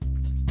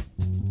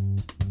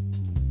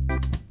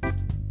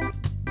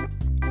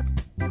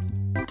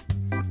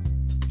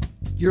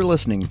You're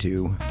listening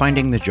to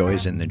Finding the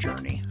Joys in the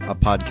Journey, a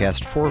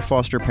podcast for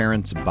foster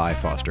parents by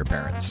foster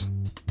parents.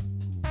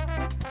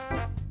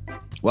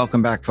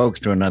 Welcome back, folks,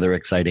 to another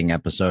exciting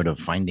episode of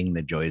Finding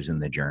the Joys in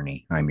the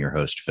Journey. I'm your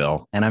host,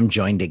 Phil, and I'm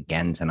joined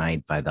again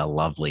tonight by the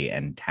lovely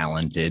and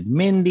talented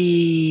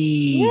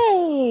Mindy.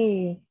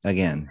 Yay!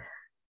 Again.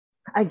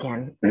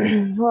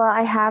 Well,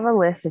 I have a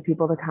list of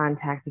people to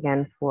contact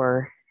again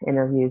for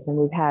interviews, and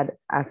we've had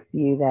a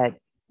few that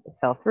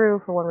fell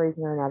through for one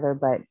reason or another,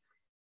 but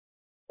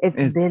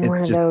it's been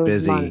one of those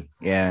busy months.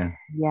 Yeah.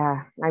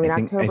 I mean, I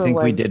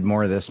think we did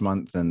more this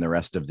month than the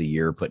rest of the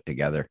year put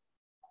together.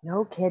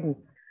 No kidding.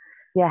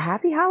 Yeah,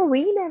 happy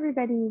Halloween,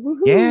 everybody.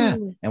 Woohoo! Yeah,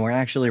 and we're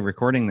actually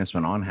recording this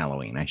one on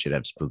Halloween. I should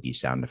have spooky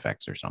sound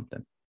effects or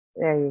something.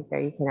 There you go.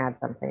 You can add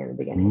something in the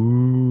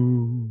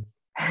beginning.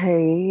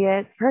 Yeah,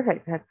 it's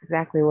perfect. That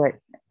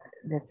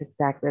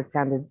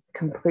sounded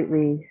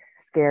completely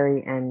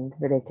scary and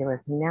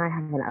ridiculous. And now I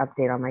have an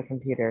update on my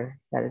computer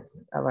that it's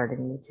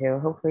alerting me to.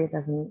 Hopefully it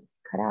doesn't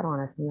cut out on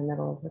us in the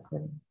middle of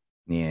recording.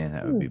 Yeah,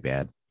 that would be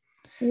bad.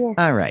 Yeah.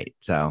 All right.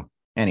 So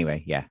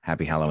anyway, yeah,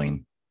 happy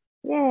Halloween.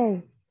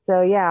 Yay.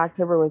 So yeah,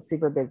 October was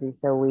super busy.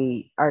 So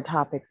our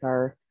topics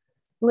are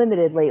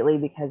limited lately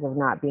because of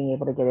not being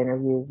able to get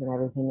interviews and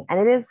everything. And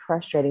it is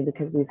frustrating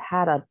because we've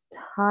had a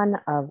ton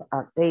of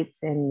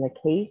updates in the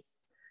case.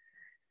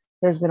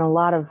 There's been a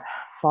lot of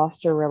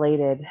foster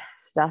related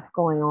stuff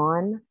going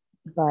on,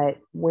 but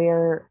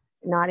we're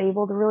not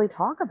able to really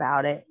talk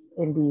about it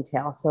in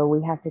detail. So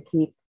we have to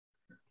keep,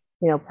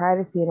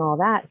 privacy and all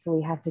that. So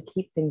we have to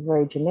keep things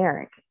very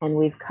generic. And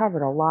we've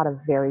covered a lot of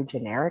very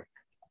generic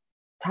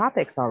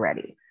topics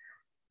already.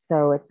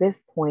 So at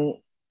this point,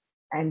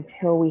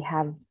 until we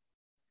have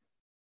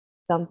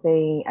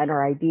something and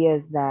our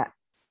ideas that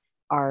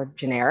are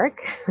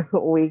generic,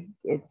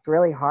 it's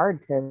really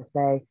hard to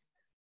say,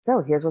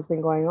 so here's what's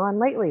been going on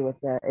lately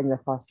in the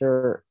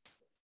foster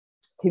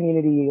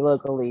community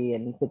locally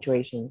and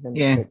situations.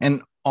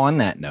 And on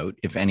that note,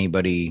 if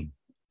anybody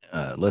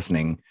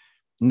listening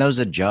knows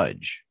a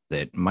judge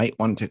that might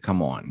want to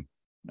come on,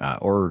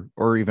 or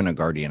even a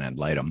guardian ad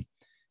litem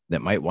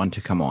that might want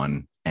to come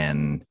on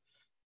and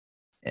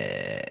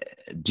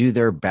do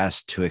their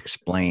best to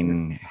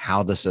explain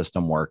how the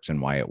system works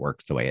and why it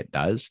works the way it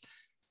does,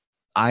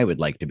 I would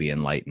like to be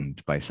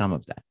enlightened by some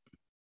of that.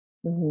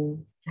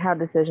 Mm-hmm. How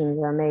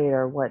decisions are made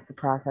or what the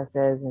process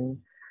is and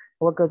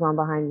what goes on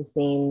behind the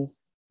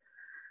scenes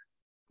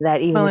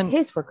that even the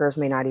caseworkers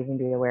may not even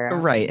be aware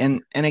of. Right.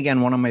 And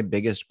again, one of my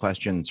biggest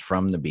questions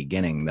from the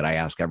beginning that I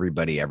ask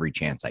everybody every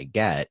chance I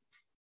get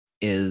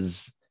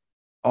is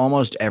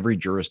almost every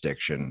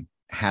jurisdiction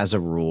has a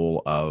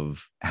rule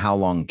of how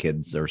long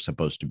kids are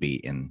supposed to be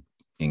in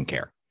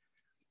care.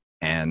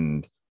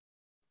 And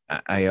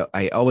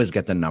I always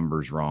get the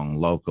numbers wrong.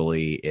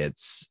 Locally,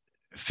 it's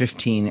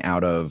 15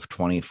 out of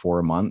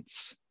 24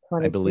 months,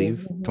 22, I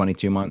believe, mm-hmm.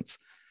 22 months.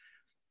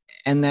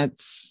 And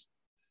that's,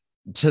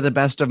 to the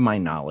best of my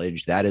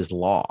knowledge, that is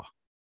law.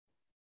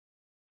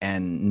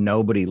 And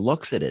nobody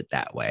looks at it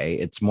that way.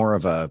 It's more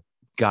of a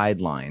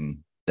guideline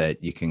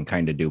that you can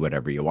kind of do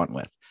whatever you want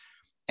with.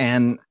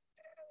 And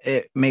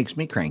it makes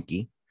me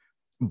cranky,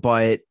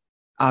 but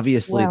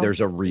obviously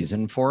there's a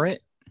reason for it,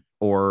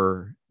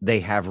 or they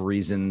have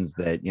reasons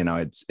that,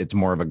 it's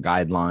more of a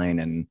guideline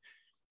and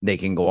they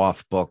can go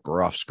off book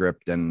or off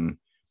script and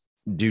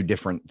do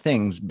different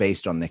things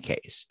based on the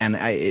case. And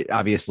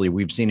obviously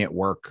we've seen it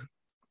work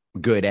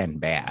good and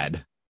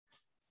bad.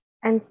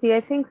 And see, I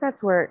think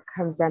that's where it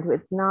comes down to.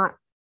 It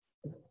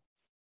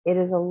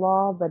is a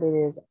law, but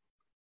it is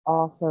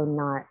also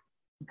not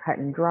cut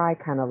and dry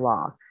kind of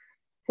law.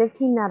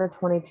 15 out of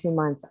 22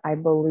 months, I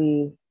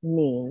believe,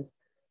 means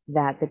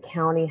that the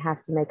county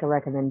has to make a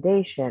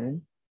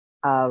recommendation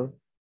of,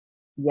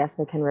 yes,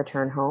 they can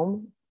return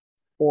home,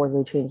 or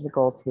they change the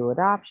goal to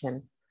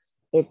adoption.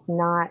 It's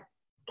not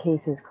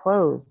cases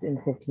closed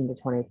in 15 to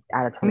 20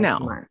 out of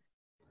 22 months.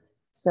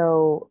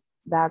 So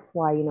that's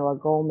why, a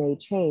goal may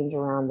change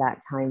around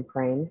that time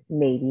frame,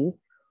 maybe,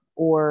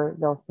 or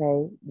they'll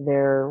say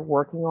they're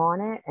working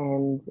on it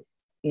and,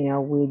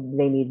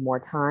 they need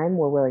more time.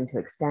 We're willing to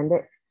extend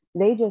it.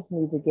 They just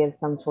need to give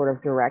some sort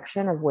of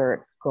direction of where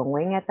it's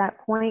going at that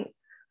point.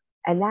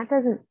 And that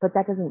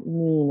doesn't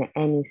mean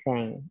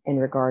anything in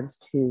regards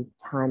to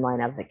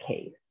timeline of the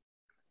case.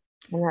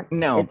 And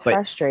it's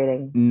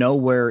frustrating.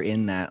 Nowhere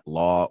in that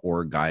law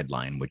or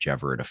guideline,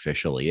 whichever it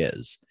officially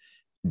is,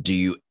 do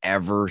you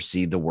ever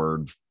see the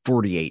word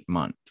 48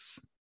 months?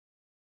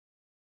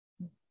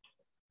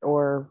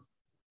 Or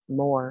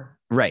more.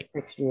 Right.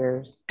 6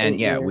 years.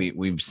 And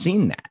we've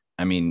seen that.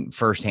 I mean,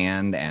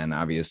 firsthand, and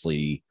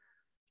obviously,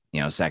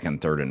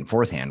 second, third, and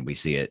fourth hand, we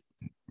see it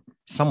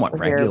somewhat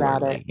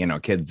regularly.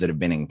 Kids that have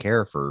been in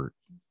care for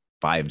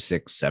 5,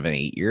 6, 7,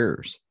 8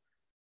 years.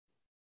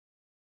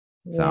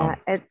 Yeah,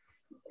 it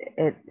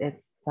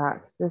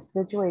sucks. This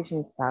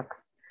situation sucks.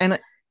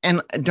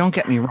 And don't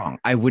get me wrong,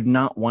 I would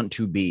not want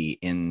to be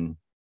in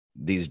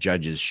these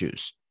judges'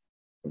 shoes.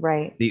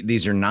 Right.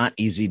 These are not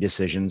easy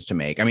decisions to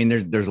make. I mean,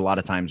 there's a lot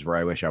of times where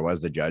I wish I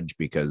was the judge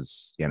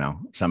because,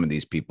 some of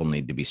these people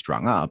need to be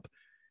strung up.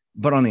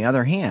 But on the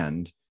other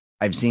hand,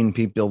 I've seen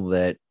people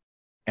that,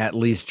 at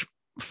least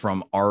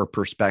from our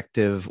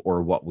perspective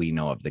or what we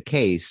know of the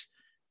case,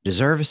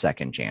 deserve a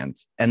second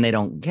chance and they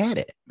don't get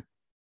it.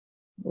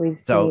 We've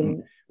So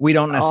seen we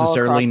don't all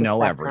necessarily across the know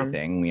spectrum.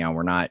 everything.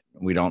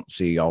 We don't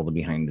see all the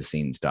behind the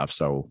scenes stuff.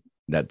 So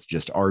that's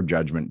just our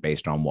judgment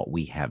based on what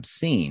we have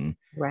seen.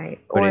 Right.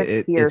 But Or it's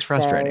it's hearsay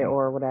frustrating.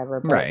 or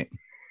whatever. But Right.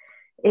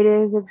 it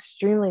is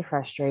extremely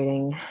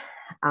frustrating.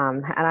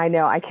 And I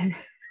know I can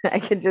I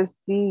can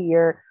just see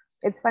your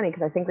it's funny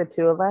because I think the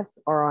two of us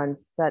are on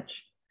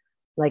such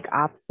like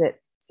opposite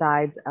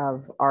sides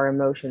of our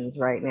emotions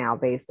right now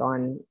based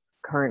on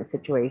current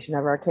situation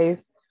of our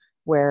case,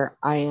 where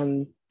I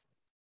am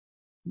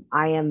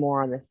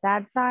more on the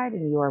sad side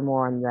and you are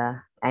more on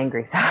the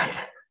angry side.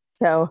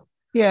 So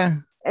Yeah.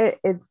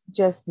 it's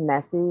just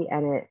messy,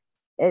 and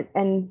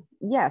and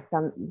yes,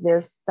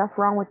 there's stuff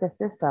wrong with the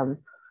system,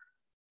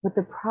 but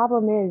the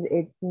problem is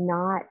it's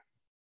not,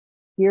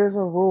 here's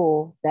a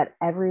rule that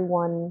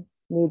everyone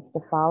needs to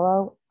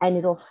follow and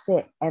it'll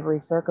fit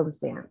every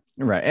circumstance.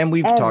 Right. And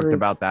we've talked Every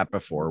about that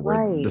before, where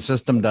the right.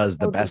 system It's does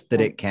the so best that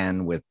different. it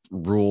can with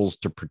rules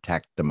to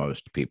protect the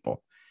most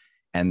people.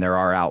 And there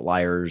are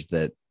outliers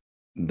that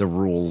the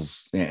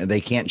rules,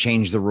 they can't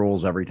change the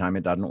rules every time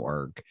it doesn't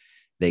work.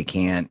 They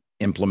can't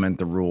implement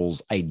the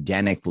rules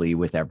identically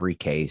with every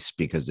case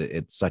because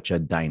it's such a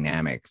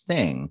dynamic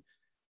thing.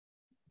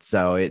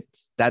 So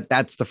that's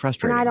the And I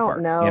frustrating don't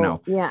part,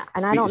 know. Yeah.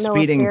 And I don't know if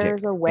speeding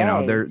there's ticket, a way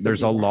to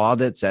there's a do that. law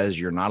that says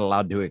you're not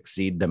allowed to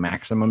exceed the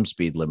maximum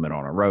speed limit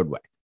on a roadway.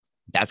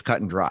 That's cut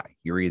and dry.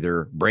 You're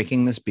either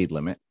breaking the speed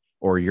limit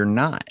or you're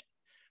not.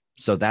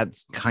 So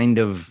that's kind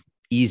of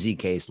easy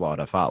case law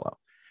to follow.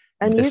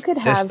 And This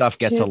stuff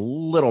gets a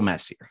little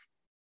messier.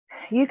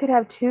 you could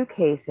have two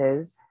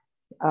cases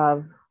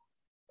of,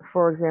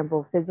 for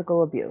example,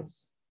 physical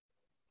abuse.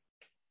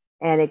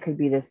 And it could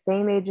be the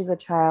same age of the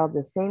child,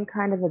 the same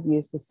kind of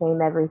abuse, the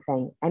same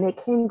everything. And it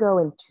can go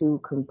in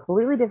two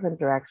completely different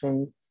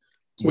directions,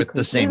 two With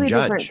the same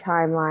completely different judge.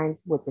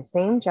 timelines with the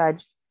same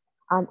judge.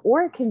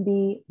 Or it can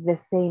be the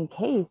same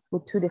case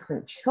with two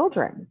different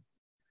children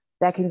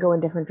that can go in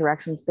different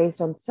directions based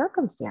on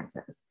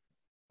circumstances.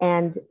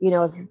 And,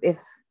 if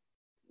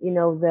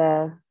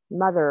the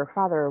mother or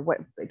father, what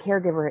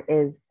caregiver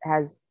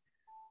has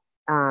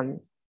um,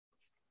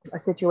 a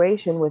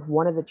situation with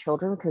one of the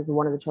children because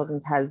one of the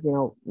children has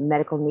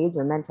medical needs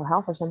or mental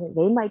health or something,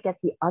 they might get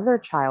the other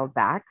child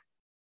back,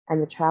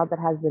 and the child that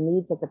has the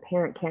needs that the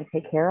parent can't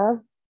take care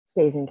of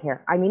stays in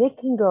care. I mean, it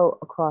can go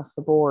across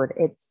the board.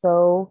 It's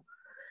so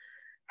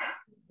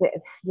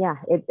yeah,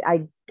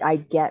 I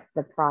get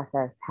the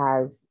process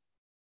has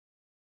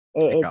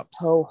it's Hiccups.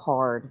 so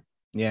hard.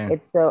 Yeah.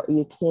 It's so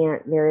you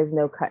can't, there is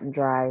no cut and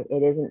dry.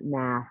 It isn't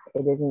math,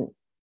 it isn't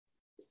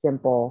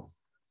simple.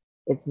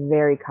 It's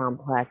very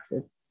complex.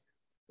 It's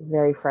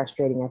very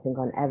frustrating, I think,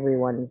 on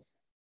everyone's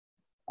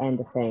end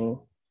of things.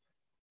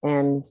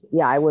 And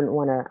yeah, I wouldn't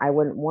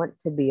want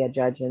to be a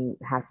judge and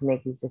have to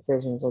make these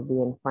decisions or be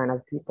in front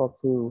of people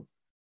to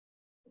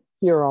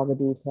hear all the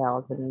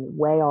details and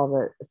weigh all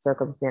the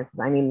circumstances.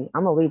 I mean,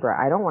 I'm a Libra.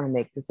 I don't want to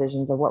make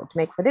decisions of what to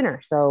make for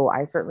dinner. So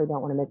I certainly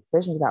don't want to make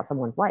decisions about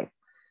someone's life.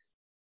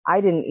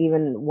 I didn't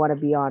even want to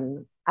be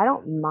on, I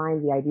don't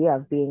mind the idea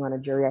of being on a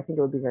jury. I think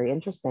it would be very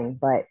interesting,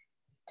 but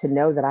to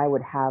know that I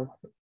would have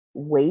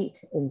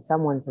weight in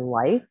someone's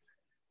life,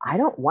 I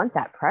don't want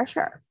that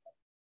pressure.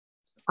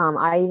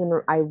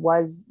 I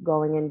was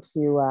going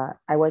into,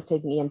 I was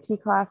taking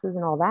EMT classes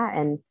and all that.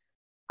 And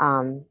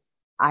um,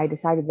 I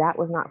decided that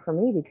was not for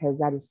me because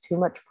that is too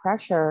much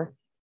pressure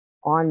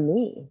on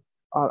me.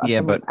 Yeah.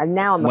 Someone, But and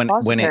now I'm a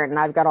foster when it, parent and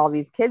I've got all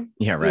these kids,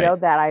 yeah,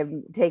 right. that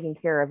I'm taking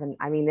care of. And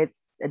I mean,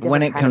 it's a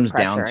When different it kind of comes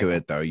down pressure, I to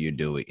think. it, though, you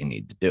do what you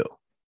need to do.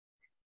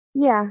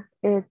 Yeah,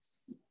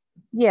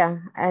 yeah.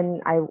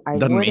 And I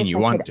Doesn't would mean if you I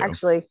could want to.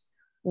 actually,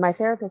 my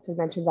therapist had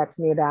mentioned that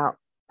to me about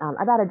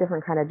a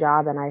different kind of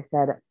job. And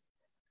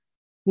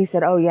he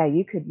said, oh yeah,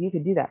 you could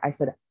do that. I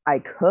said, I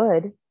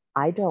could.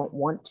 I don't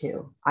want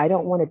to. I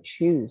don't want to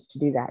choose to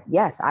do that.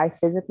 Yes, I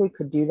physically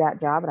could do that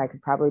job and I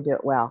could probably do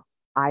it well.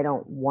 I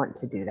don't want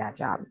to do that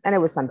job. And it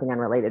was something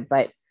unrelated,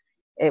 but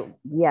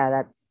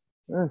yeah,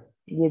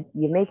 you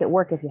make it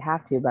work if you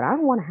have to, but I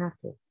don't want to have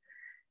to.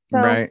 So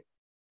Right.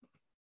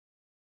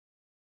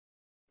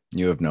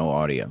 You have no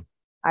audio.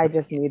 I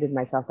just muted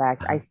myself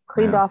back. I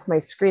cleaned Wow. off my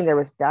screen. There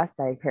was dust.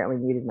 I apparently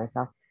muted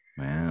myself.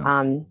 Wow.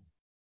 Um,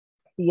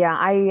 yeah,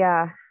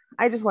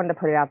 I just wanted to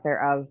put it out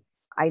there of,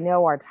 I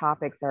know our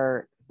topics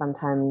are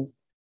sometimes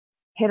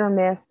hit or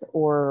miss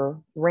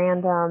or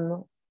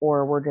random,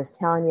 or we're just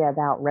telling you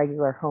about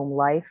regular home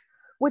life,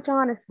 which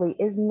honestly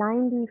is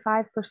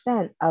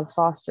 95% of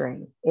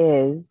fostering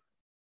is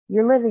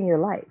you're living your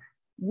life.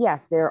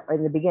 Yes, there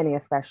in the beginning,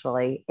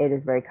 especially, it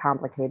is very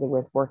complicated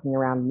with working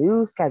around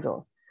new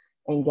schedules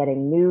and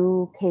getting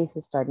new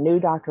cases started, new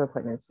doctor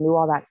appointments, new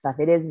all that stuff.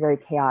 It is very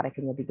chaotic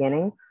in the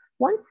beginning.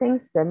 Once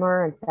things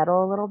simmer and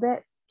settle a little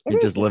bit, It You're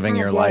is. just It's living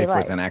kind of your daily life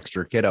with life. an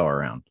extra kiddo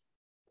around.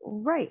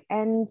 Right.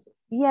 And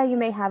yeah, you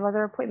may have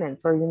other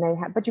appointments or you may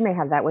have, but you may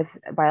have that with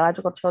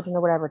biological children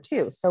or whatever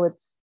too. So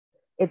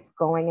it's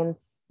going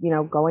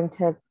and, going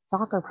to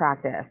soccer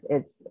practice.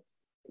 It's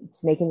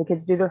making the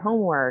kids do their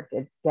homework.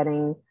 It's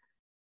getting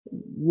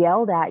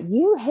yelled at.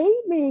 You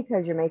hate me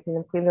because you're making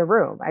them clean their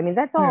room. I mean,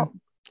 that's Yeah. all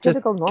Just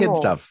typical, kid normal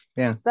stuff.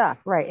 Yeah. stuff.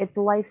 Right. It's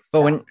life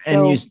But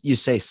stuff. you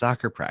say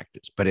soccer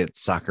practice, but it's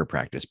soccer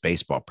practice,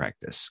 baseball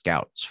practice,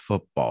 scouts,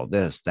 football,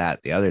 this,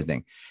 that, the other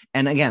thing.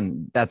 And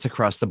again, that's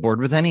across the board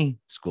with any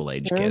school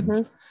age kids,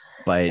 Mhm.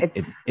 but it's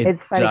it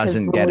it's funny because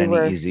doesn't when get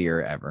any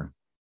easier ever.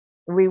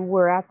 we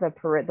were at the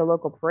parade, the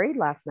local parade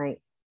last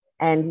night,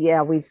 and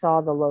yeah, we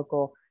saw the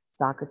local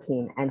soccer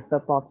team and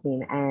football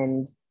team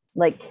and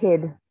like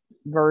kid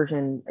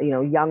version,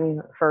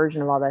 young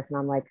version of all this. And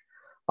I'm like,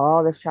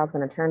 oh, this child's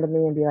going to turn to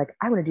me and be like,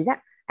 I want to do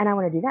that. And I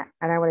want to do that.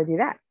 And I want to do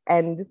that.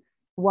 And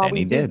while And we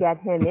he do did. get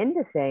him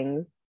into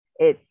things,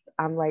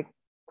 I'm like,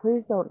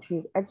 please don't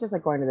choose. It's just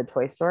like going to the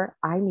toy store.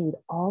 I need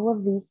all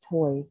of these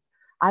toys.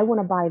 I want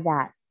to buy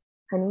that.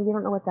 Honey, you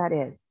don't know what that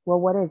is. Well,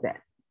 what is it?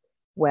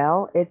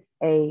 Well, it's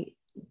a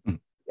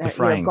The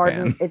frying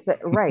garden. pan. It's a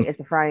right. It's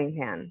a frying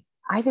pan.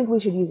 I think we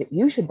should use it.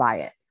 You should buy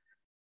it.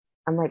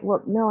 I'm like,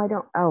 well, no, I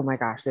don't. Oh my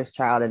gosh, this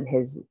child and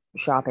his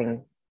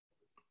shopping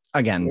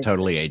Again, is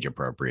totally age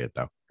appropriate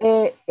though.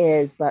 it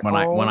is, but When oh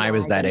I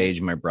was my that goodness.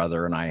 age, my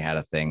brother and I had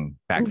a thing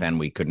back then.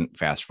 We couldn't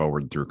fast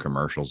forward through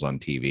commercials on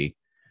TV,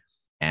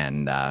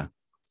 and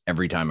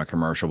every time a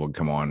commercial would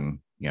come on,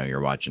 you're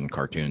watching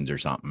cartoons or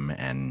something,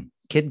 and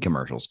kid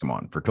commercials come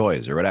on for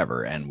toys or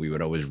whatever, and we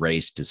would always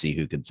race to see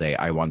who could say,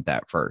 "I want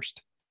that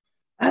first,"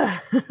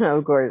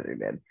 Of course we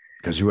did.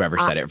 because whoever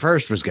I, said it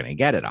first was going to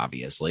get it.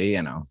 Obviously,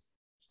 I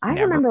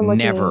never, remember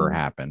never looking.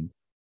 happened.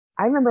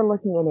 I remember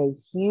looking in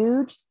a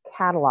huge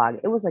catalog.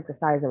 It was like the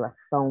size of a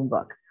phone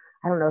book.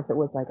 I don't know if it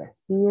was like a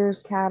Sears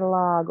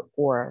catalog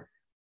or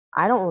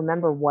I don't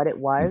remember what it It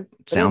was, but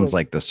it sounds was.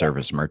 like the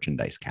service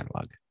merchandise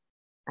catalog.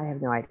 I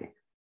have no idea.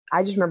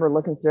 I just remember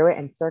looking through it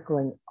and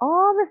circling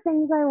all the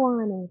things I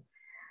wanted.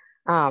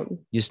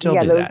 You still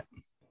Yeah, do those. that.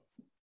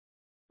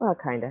 Well,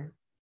 kind of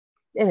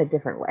in a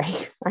different way.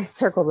 I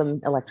circle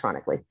them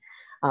electronically.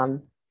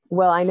 Um,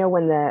 well, I know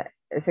when the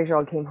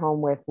 6-year-old came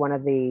home with what are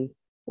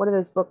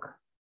those book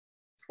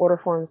order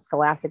forms,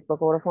 Scholastic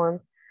book order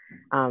forms.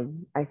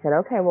 I said,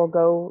 okay, we'll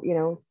go,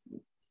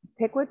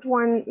 pick which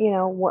one,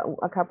 what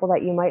a couple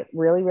that you might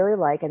really, really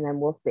like, and then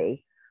we'll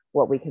see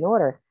what we can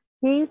order.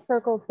 He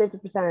circled 50%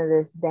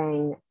 of this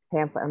dang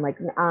pamphlet. I'm like,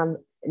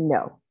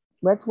 no,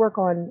 let's work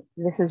on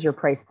this is your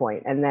price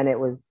point. And then it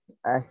was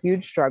a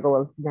huge struggle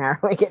of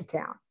narrowing it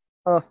down.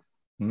 Oh,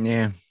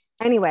 Yeah.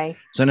 anyway,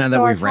 So now that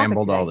so our we've topic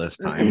rambled all today, this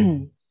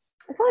time,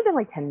 it's only been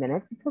like 10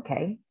 minutes. It's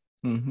okay.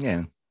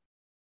 yeah.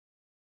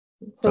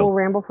 So we'll So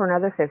ramble for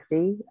another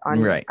 50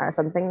 on right.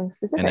 something And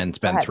specific. then Go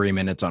spend ahead. 3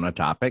 minutes on a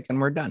topic and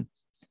we're done.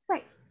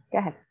 Right. Go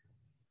ahead.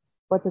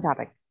 What's the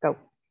topic? Go.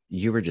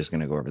 You were just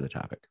going to go over the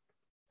topic.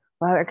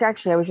 Well,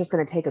 actually, I was just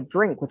going to take a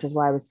drink, which is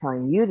why I was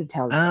telling you to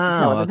tell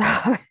Oh, the okay.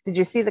 topic. Did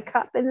you see the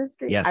cup in the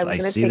street? Yes, I was I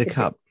going to see take the a drink.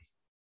 cup.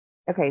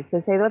 Okay, so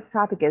say what the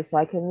topic is so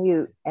I can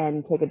mute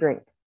and take a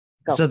drink.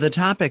 Go. So the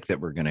topic that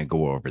we're going to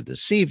go over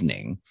this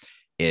evening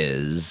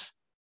is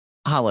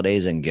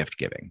holidays and gift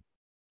giving.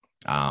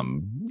 A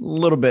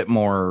little bit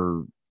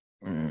more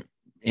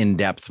in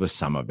depth with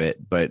some of it,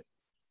 but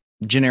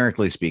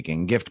generically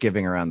speaking, gift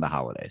giving around the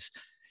holidays.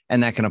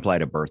 And that can apply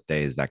to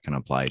birthdays, that can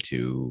apply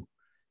to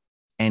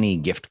any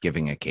gift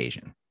giving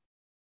occasion.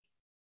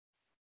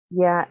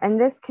 Yeah, and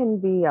this can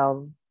be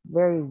a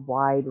very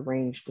wide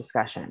range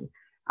discussion.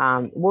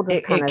 We'll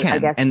just kind It of, I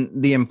can. guess, And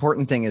the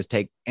important thing is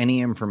take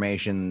any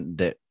information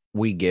that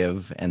we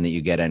give and that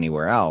you get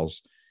anywhere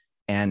else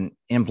and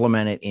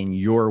implement it in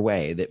your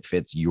way that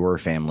fits your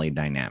family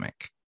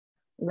dynamic.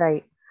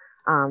 right.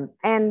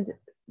 And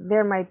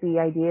there might be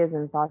ideas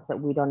and thoughts that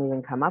we don't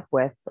even come up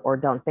with or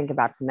don't think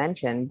about to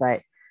mention,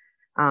 but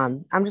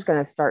I'm just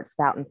going to start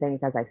spouting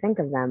things as I think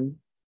of them.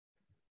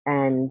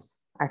 And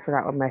I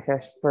forgot what my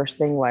first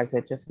thing was.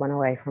 It just went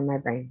away from my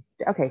brain.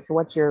 Okay, so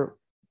what's your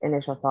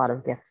initial thought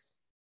of gifts?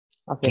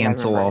 I'll see if I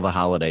Cancel remember all it. the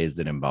holidays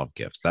that involve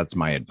gifts. That's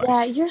my Yeah,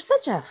 advice. you're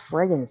such a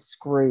friggin'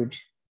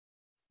 Scrooge.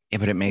 Yeah,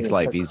 but it makes You're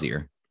life so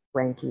easier.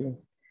 cranky.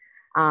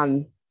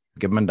 Um,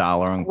 Give them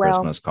 $1 on well,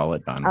 Christmas, call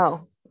it done.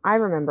 oh, I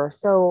remember.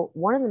 So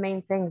one of the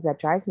main things that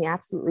drives me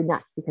absolutely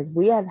nuts because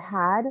we have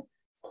had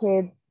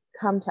kids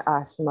come to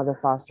us from other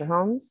foster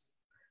homes,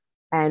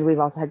 and we've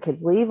also had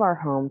kids leave our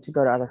home to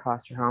go to other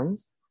foster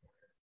homes.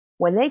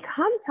 When they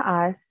come to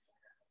us,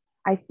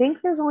 I think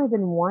there's only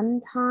been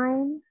one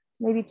time,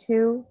 maybe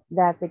two,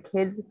 that the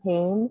kids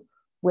came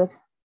with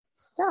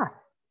stuff,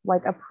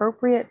 like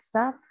appropriate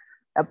stuff,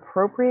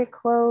 appropriate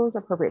clothes,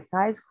 appropriate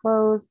size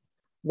clothes,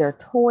 their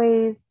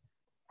toys.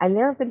 And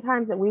there have been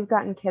times that we've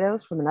gotten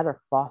kiddos from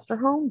another foster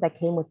home that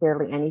came with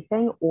barely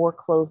anything or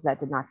clothes that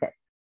did not fit.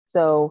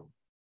 So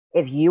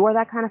if you are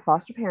that kind of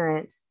foster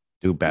parent,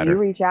 Do you better.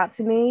 reach out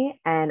to me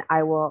and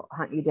I will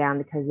hunt you down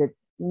because it's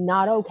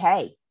not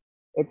okay.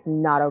 It's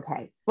not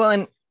okay. Well,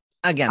 and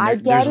Again, I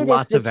there's get it if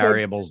lots the of kids,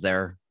 variables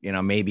there. You know,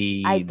 I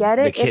maybe get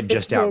the it if kid the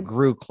just kids,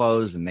 outgrew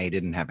clothes and they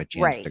didn't have a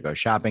chance to right. go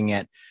shopping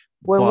yet,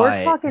 When we're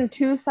but talking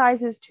two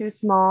sizes too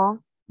small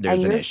there's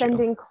and an you're issue.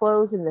 sending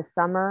clothes in the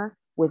summer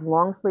with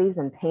long sleeves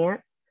and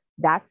pants,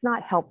 that's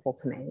not helpful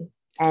to me.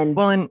 And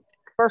Well, and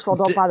first of all,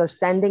 don't t- bother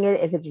sending it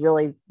if it's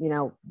really,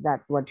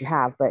 that's what you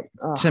have. But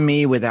to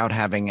me, without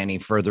having any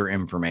further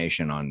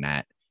information on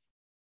that,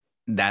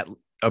 that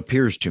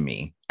appears to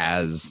me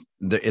as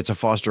it's a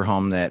foster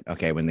home that,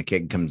 okay, when the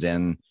kid comes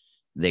in,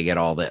 they get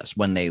all this.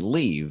 When they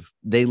leave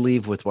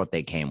with what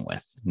they came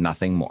with,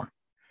 nothing more.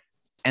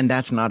 And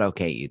that's not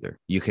okay either.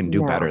 You can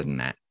do better no, than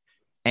that.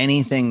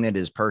 Anything that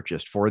is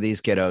purchased for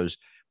these kiddos.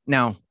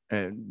 Now,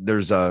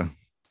 there's a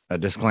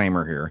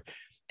disclaimer here.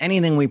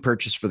 Anything we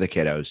purchase for the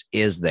kiddos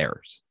is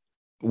theirs,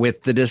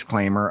 with the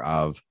disclaimer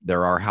of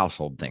there are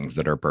household things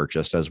that are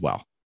purchased as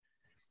well.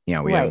 You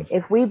know, right.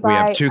 If we we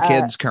have buy, two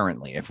kids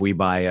currently. If we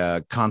buy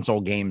a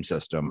console game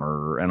system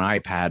or an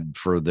iPad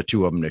for the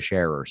two of them to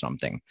share or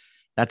something,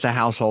 that's a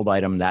household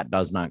item that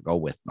does not go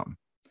with them.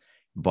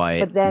 But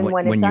but then when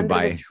when it's you under the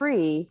buy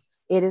tree,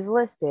 it is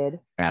listed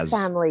as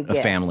family a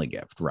gift. family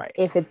gift, right?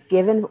 If it's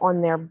given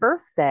on their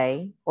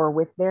birthday or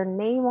with their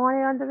name on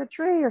it under the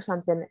tree or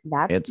something,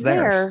 that's It's theirs.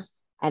 theirs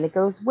and it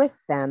goes with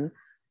them.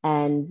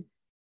 And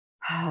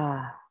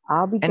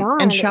I'll be And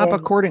darned shop if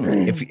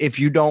accordingly. If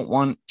you don't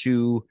want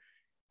to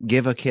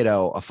give a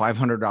kiddo a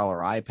 $500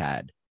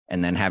 iPad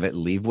and then have it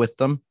leave with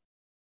them,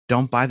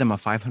 don't buy them a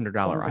 $500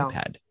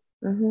 iPad.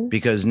 Mm-hmm.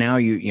 Because now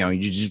you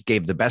just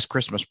gave the best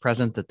Christmas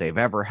present that they've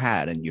ever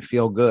had, and you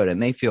feel good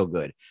and they feel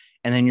good,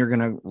 and then you're going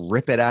to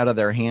rip it out of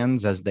their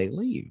hands as they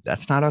leave.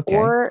 That's not okay.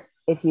 Or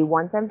if you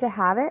want them to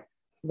have it,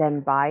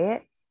 then buy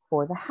it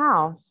for the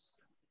house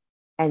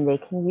and they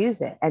can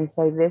use it and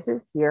say, this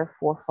is here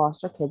for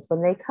foster kids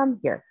when they come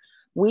here.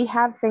 We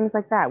have things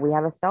like that. We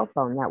have a cell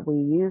phone that we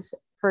use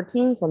for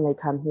teens when they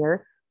come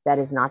here that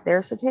is not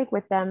theirs to take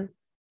with them,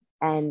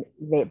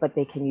 but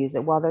they can use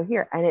it while they're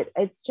here. And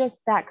it's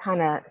just that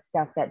kind of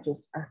stuff that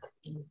just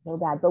so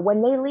bad. But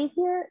when they leave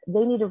here,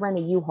 they need to rent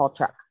a U-Haul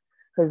truck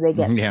because they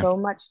get so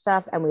much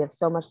stuff and we have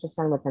so much to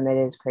send with them.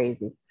 It is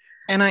crazy.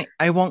 And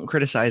I won't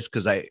criticize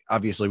because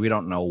obviously we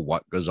don't know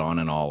what goes on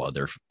in all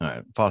other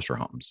foster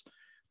homes,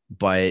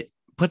 but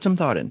put some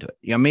thought into it.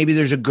 You know, maybe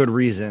there's a good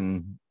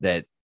reason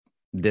that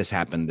this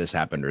happened,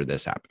 or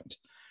this happened.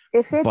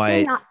 If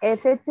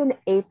it's in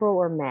April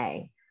or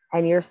May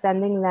and you're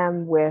sending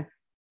them with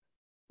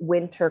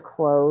winter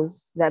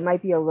clothes that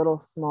might be a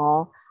little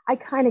small, I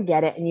kind of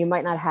get it. And you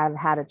might not have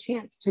had a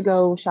chance to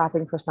go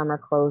shopping for summer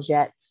clothes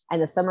yet.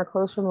 And the summer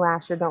clothes from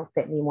last year don't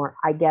fit anymore.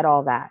 I get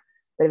all that.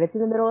 But if it's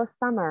in the middle of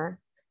summer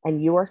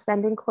and you are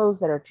sending clothes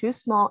that are too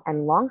small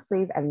and long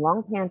sleeve and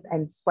long pants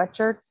and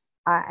sweatshirts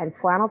and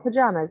flannel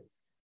pajamas,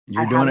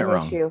 you're doing it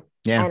wrong. Issue.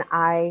 Yeah.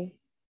 And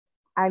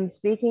I'm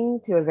speaking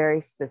to a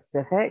very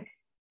specific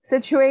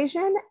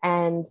situation,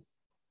 and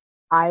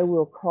I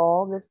will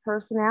call this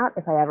person out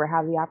if I ever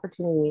have the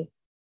opportunity.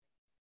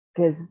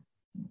 Because,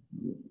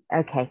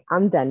 okay,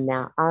 I'm done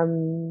now.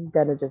 I'm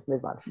gonna just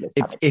move on from this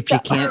topic. If you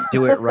can't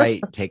do it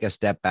right, take a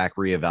step back,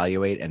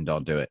 reevaluate, and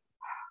don't do it.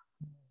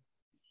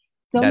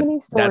 Many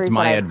stories. That's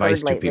my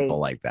advice to people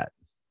like that.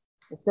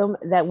 So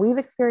that we've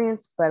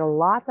experienced, but a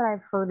lot that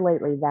I've heard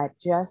lately that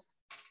just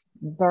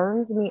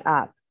burns me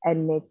up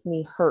and makes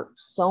me hurt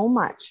so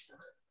much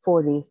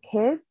for these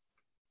kids,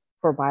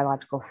 for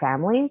biological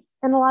families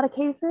in a lot of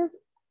cases,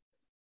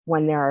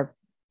 when there are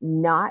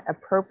not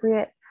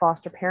appropriate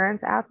foster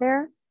parents out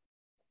there.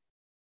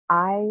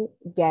 I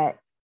get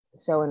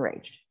so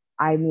enraged.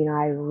 I mean,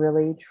 I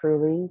really,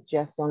 truly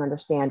just don't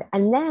understand.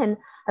 And then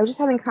I was just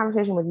having a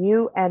conversation with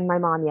you and my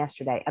mom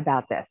yesterday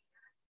about this.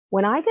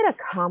 When I get a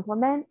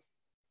compliment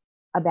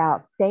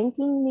about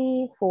thanking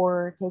me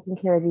for taking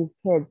care of these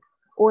kids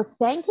or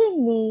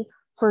thanking me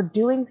for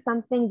doing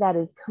something that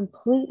is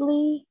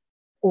completely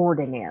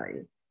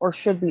ordinary or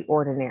should be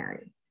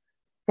ordinary.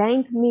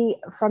 Thank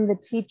me from the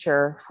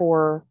teacher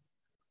for,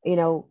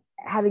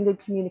 having good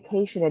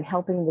communication and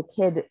helping the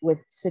kid with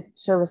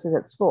services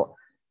at school.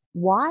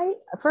 Why,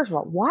 first of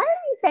all, why are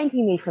you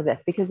thanking me for this?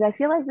 Because I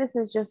feel like this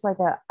is just like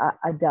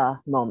a duh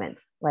moment.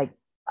 Like,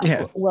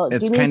 yeah, well,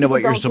 it's kind of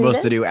what you're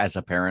supposed to do as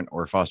a parent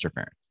or foster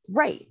parent.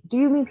 Right. Do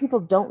you mean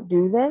people don't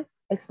do this?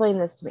 Explain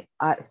this to me.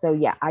 So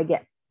yeah, I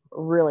get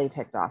really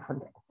ticked off from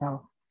this.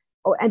 So,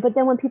 but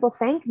then when people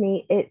thank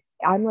me,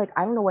 I'm like,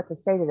 I don't know what to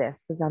say to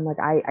this because I'm like,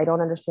 I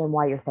don't understand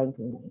why you're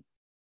thanking me.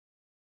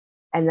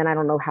 And then I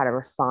don't know how to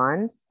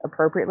respond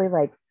appropriately.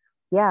 Like,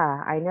 yeah,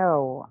 I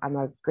know I'm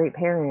a great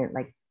parent.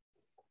 Like,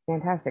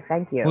 fantastic.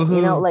 Thank you.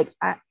 Woohoo.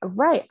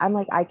 Right. I'm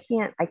like, I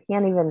can't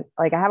even,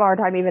 like, I have a hard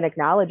time even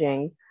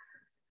acknowledging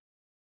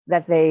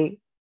that they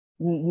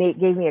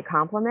gave me a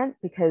compliment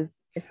because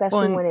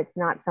especially when it's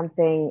not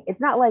something,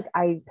 it's not like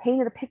I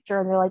painted a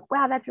picture and they're like,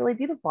 wow, that's really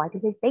beautiful. I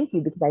can say thank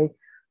you because I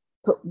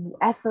put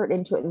effort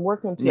into it and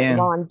work into it.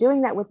 While I'm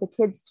doing that with the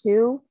kids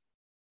too,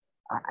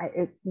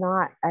 it's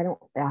not, I don't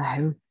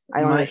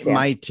understand.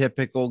 My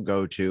typical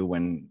go-to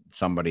when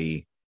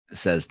somebody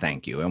says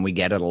thank you, and we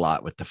get it a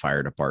lot with the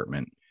fire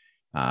department,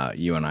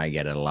 You and I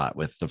get it a lot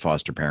with the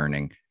foster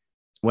parenting.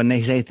 When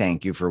they say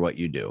thank you for what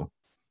you do,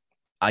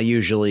 I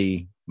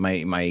usually,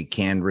 my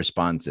canned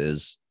response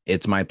is,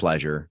 it's my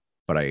pleasure,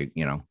 but I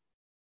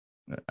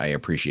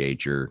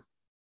appreciate your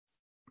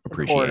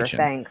Support or appreciation.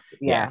 thanks.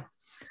 Yeah.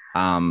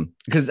 Yeah.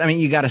 Because I mean,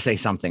 you got to say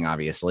something,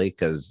 obviously,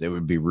 because it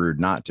would be rude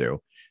not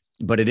to.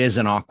 But it is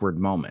an awkward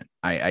moment.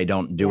 I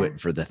don't do Yeah.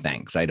 it for the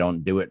thanks. I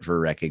don't do it for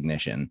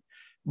recognition.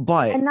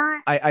 But And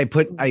not,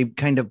 I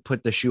kind of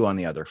put the shoe on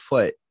the other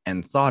foot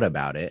and thought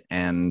about it,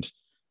 and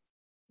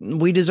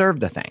we deserve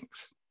the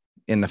thanks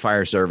in the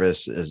fire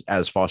service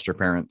as foster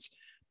parents.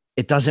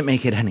 It doesn't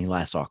make it any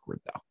less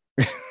awkward,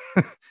 though.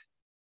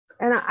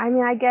 and I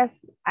mean, I guess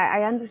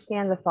I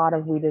understand the thought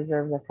of we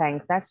deserve the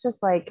thanks. That's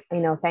just like,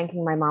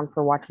 thanking my mom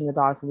for watching the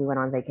dogs when we went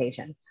on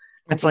vacation.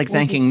 I It's say, like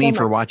thank you thanking so me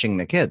for much. watching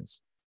the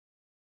kids.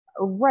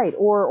 Right.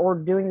 Or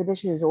doing the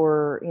dishes,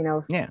 or,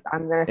 Yeah.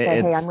 I'm going to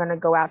say, hey, I'm It's going to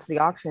go out to the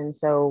auction.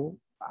 So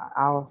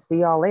I'll see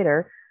y'all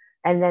later.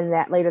 And then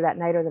that later that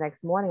night or the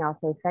next morning, I'll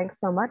say, thanks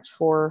so much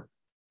for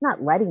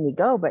not letting me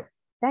go, but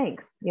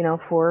thanks,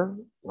 for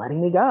letting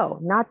me go.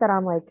 Not that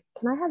I'm like,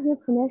 can I have your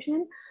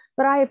permission?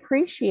 But I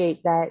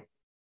appreciate that,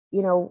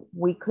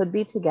 we could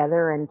be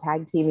together and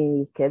tag teaming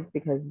these kids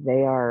because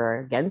they are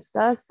against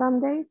us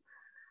some days.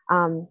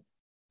 Um,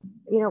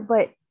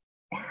 but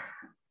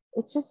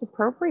it's just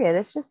appropriate.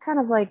 It's just kind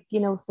of like,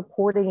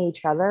 supporting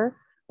each other,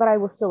 but I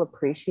will still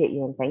appreciate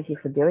you and thank you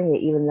for doing it,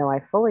 even though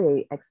I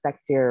fully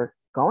expect you're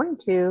going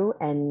to.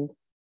 And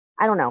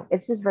I don't know.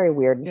 It's just very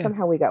weird. And yeah.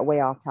 somehow we got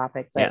way off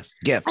topic, but Yes,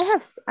 I gifts.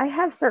 have I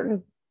have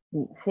certain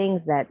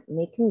things that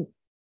make me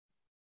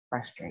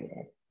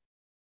frustrated.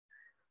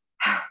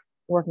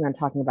 Working on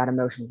talking about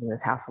emotions in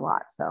this house a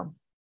lot. So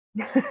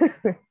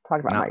talk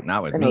about my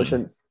Not with me.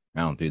 emotions.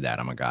 I don't do that.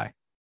 I'm a guy.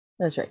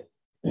 That's right.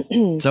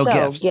 So So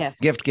gifts, gifts.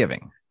 gift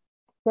giving.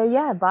 So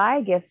yeah, buy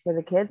gifts for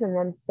the kids and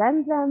then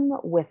send them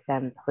with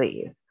them,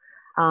 please.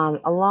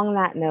 Along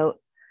that note,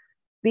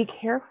 be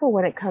careful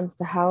when it comes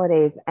to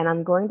holidays. And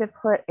I'm going to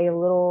put a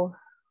little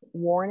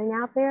warning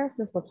out there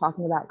since we're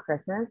talking about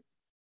Christmas.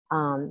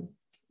 Um,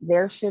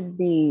 we're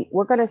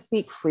going to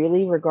speak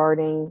freely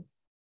regarding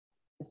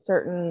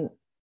certain,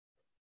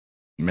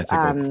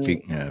 Mythical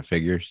um,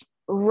 figures.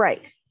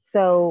 right.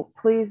 So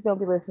please don't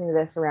be listening to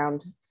this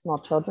around small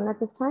children at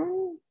this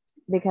time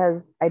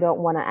because I don't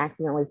want to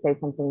accidentally say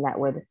something that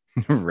would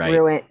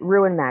Right.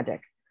 ruin magic.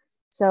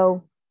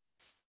 So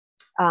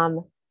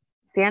um,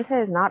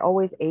 Santa is not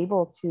always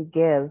able to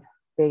give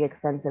big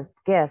expensive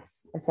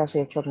gifts,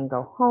 especially if children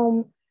go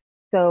home.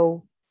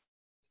 So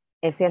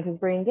if Santa's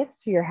bringing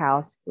gifts to your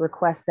house,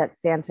 request that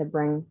Santa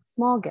bring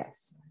small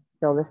gifts.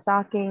 Fill the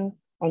stocking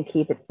and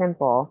keep it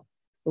simple.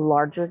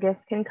 Larger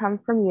gifts can come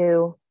from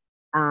you,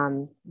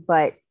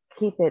 but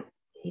keep it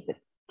keep it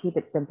keep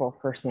it simple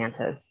for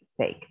Santa's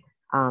sake.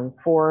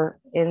 For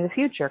in the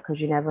future, because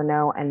you never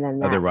know, and then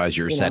that Otherwise,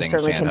 you're setting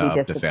certainly can Santa be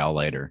up to fail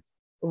later.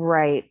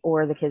 right,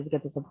 or the kids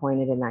get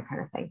disappointed and that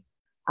kind of thing.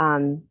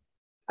 Um,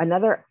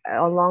 Another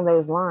along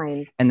those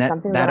lines, And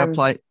something that I'm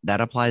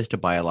that applies to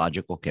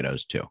biological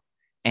kiddos too.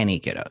 Any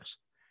kiddos.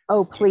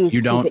 oh, please You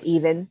keep don't. it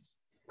even.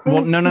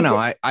 Well, Please no. keep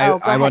it. Oh,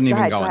 go I ahead, wasn't go even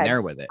ahead, go going ahead.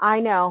 there with it. I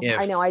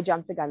If know, I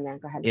jumped the gun there.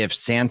 Go ahead. if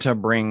Santa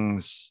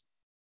brings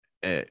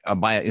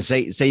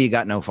say you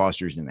got no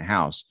fosters in the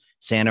house,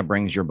 Santa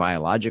brings your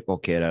biological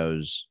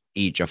kiddos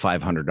each a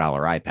 $500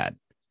 iPad.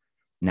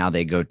 Now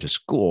they go to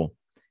school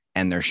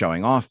and they're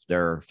showing off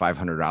their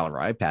 $500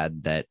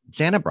 iPad that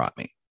Santa brought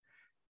me.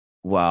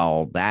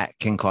 Well, that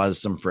can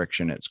cause some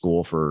friction at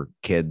school for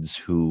kids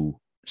who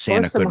Or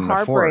Santa some couldn't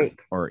afford.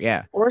 heartbreak, Or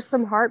yeah, or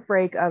some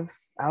heartbreak of,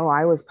 oh,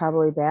 I was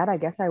probably bad. I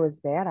guess I was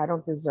bad. I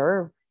don't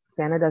deserve.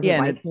 Santa doesn't yeah,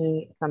 and like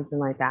me, something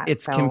like that.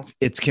 So,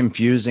 it's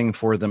confusing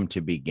for them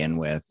to begin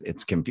with.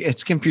 It's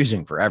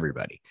confusing for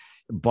everybody.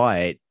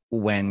 But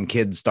when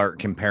kids start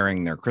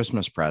comparing their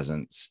Christmas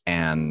presents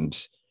and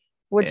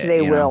which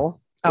they you know,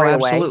 will oh, right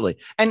away. absolutely.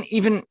 And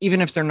even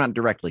if they're not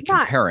directly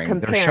Not comparing,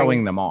 they're showing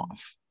comparing. them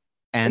off.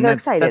 And They're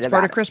excited that's part of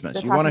about it. Christmas.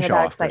 They're You want to talking show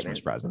about off Christmas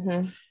excitement. presents.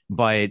 Mm-hmm.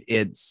 But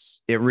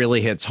it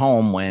really hits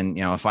home when,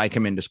 if I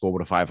come into school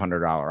with a $500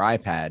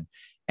 iPad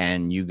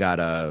and you got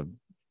a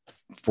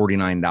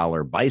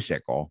 $49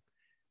 bicycle,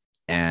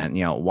 and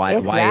If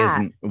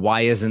that,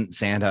 why isn't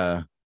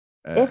Santa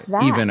if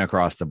that, even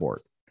across the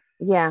board?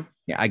 yeah.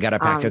 Yeah, I got a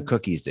pack of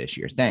cookies this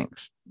year.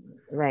 Thanks.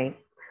 Right.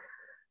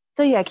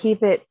 So yeah,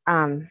 keep it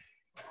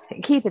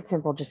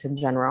simple just in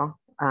general.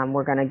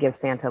 We're going to give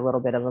Santa a little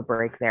bit of a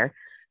break there,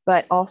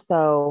 but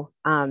also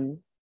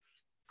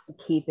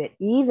keep it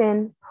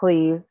even,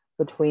 please,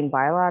 between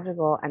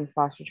biological and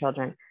foster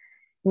children.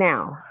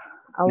 Now,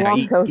 Now,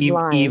 along those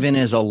lines, even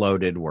is a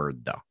loaded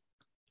word, though.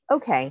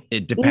 okay,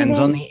 It depends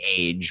on even, the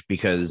age,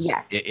 because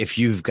yes, if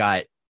you've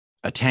got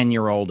a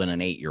 10-year-old and an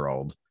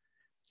 8-year-old,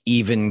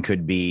 even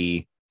could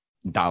be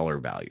dollar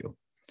value.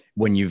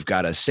 When you've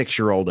got a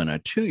 6-year-old and a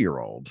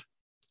 2-year-old,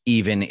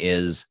 even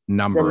is the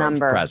number of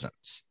number,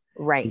 presents,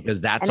 right.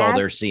 because that's And all as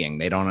they're seeing.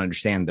 They don't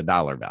understand the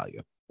dollar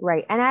value.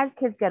 right, and as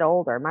kids get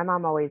older, my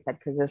mom always said,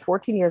 because there's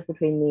 14 years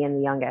between me and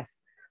the youngest,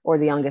 or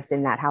the youngest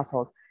in that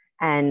household,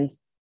 and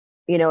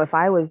if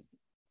I was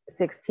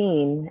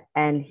 16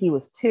 and he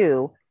was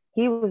 2,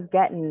 he was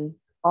getting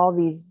all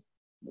these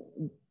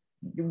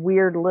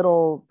weird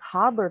little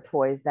toddler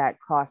toys that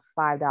cost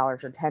 $5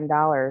 or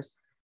 $10.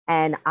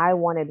 And I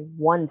wanted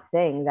one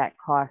thing that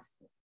cost,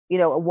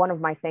 one of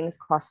my things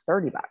cost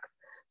 $30.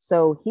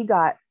 So he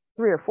got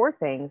 3 or 4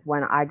 things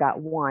when I got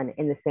one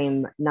in the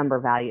same number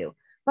value.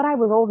 But I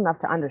was old enough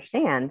to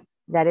understand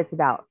that it's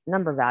about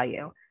number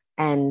value.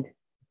 And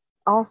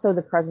also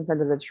the presents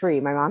under the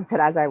tree. My mom said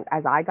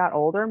as I got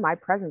older, my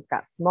presents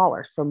got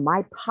smaller. So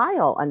my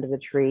pile under the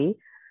tree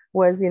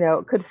was,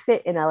 could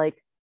fit in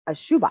a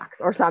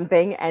shoebox or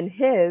something. And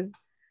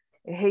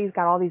he's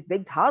got all these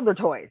big toddler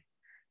toys.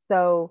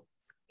 So,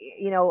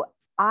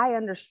 I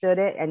understood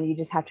it, and you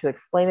just have to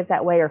explain it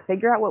that way or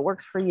figure out what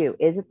works for you.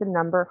 Is it the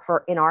number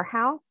for in our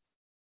house?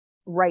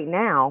 Right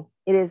now,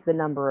 it is the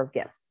number of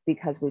gifts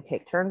because we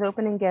take turns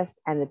opening gifts,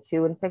 and the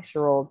 2 and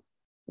 6-year-old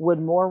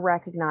would more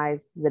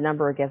recognize the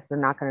number of gifts. They're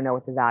not going to know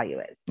what the value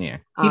is. Yeah.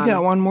 He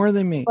got one more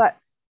than me.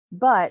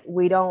 But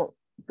we don't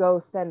go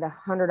spend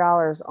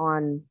 $100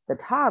 on the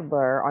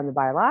toddler, on the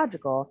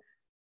biological,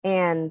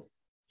 and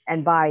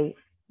buy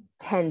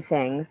 10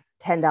 things,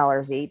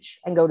 $10 each,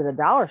 and go to the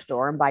dollar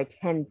store and buy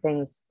 10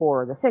 things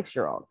for the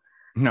 6-year-old.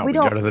 No, we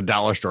go to the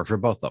dollar store for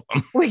both of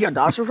them. We go to the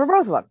dollar store for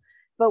both of them.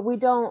 But we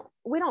don't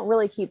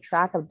really keep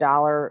track of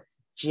dollar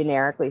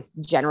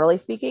generally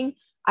speaking.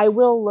 I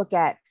will look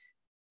at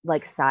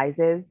like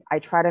sizes. I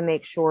try to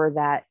make sure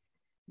that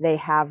they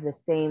have the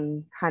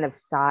same kind of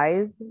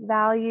size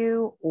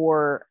value,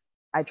 or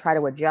I try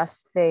to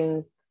adjust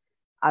things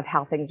of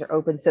how things are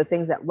open. So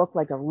things that look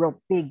like a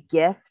real big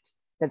gift,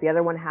 that the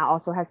other one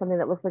also has something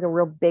that looks like a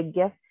real big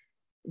gift,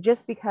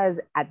 just because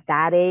at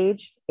that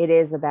age, it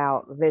is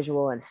about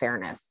visual and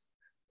fairness.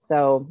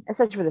 So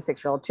especially for the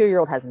 6-year-old,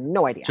 2-year-old has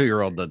no idea.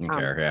 2-year-old doesn't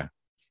care. Yeah.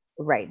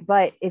 Right.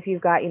 But if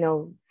you've got,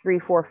 3,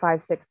 4,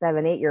 5, 6,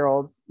 7,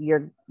 8-year-olds,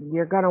 you're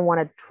going to want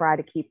to try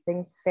to keep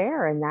things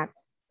fair. And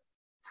that's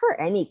for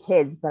any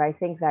kids, but I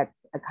think that's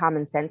a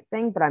common sense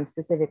thing. But I'm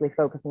specifically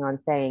focusing on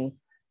saying,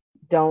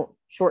 don't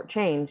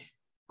shortchange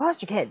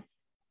foster kids.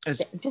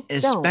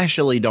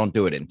 Especially don't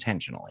do it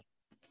intentionally.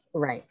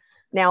 Right.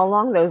 Now,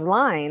 along those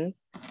lines,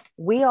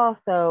 we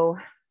also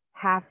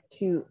have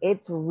to,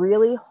 it's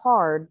really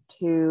hard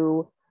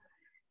to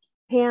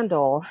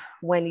handle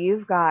when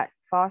you've got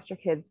foster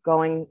kids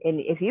going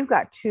in. If you've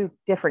got 2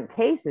 different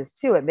cases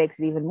too, it makes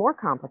it even more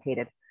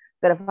complicated.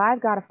 But if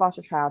I've got a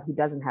foster child who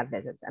doesn't have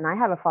visits, and I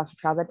have a foster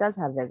child that does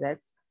have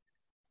visits,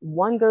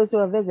 one goes to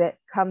a visit,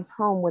 comes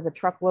home with a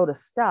truckload of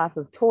stuff,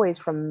 of toys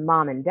from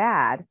mom and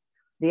dad.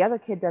 The other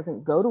kid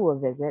doesn't go to a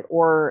visit,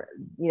 or,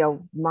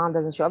 mom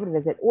doesn't show up at a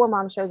visit, or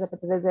mom shows up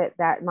at the visit,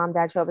 that mom,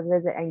 dad show up at the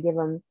visit and give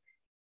them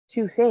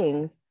 2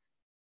 things.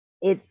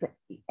 It's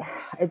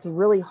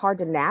really hard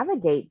to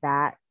navigate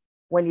that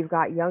when you've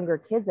got younger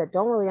kids that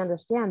don't really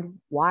understand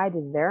why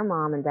do their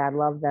mom and dad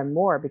love them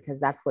more, because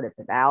that's what it's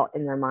about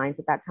in their minds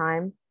at that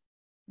time.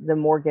 The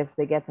more gifts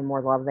they get, the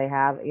more love they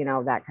have,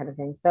 that kind of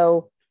thing.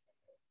 So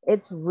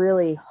it's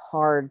really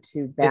hard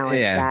to balance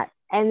that.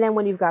 And then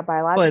when you've got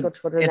biological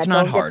children it's that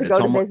not don't hard. get to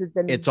go to visits,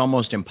 and it's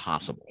almost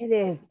impossible. It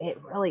is.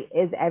 It really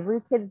is.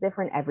 Every kid's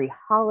different. Every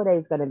holiday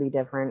is going to be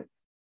different.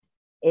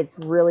 It's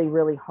really,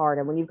 really hard.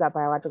 And when you've got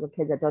biological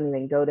kids that don't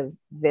even go to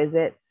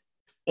visits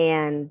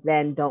and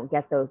then don't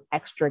get those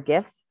extra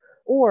gifts,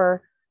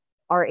 or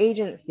our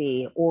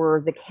agency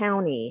or the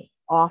county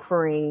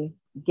offering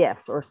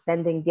gifts or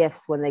sending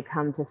gifts when they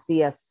come to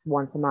see us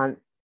once a month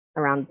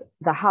around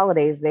the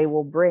holidays, they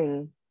will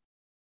bring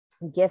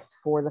gifts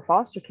for the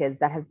foster kids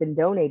that have been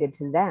donated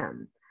to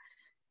them.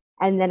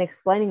 And then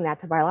explaining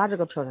that to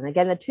biological children.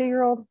 Again, the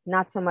 2-year-old,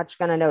 not so much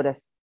going to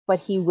notice, but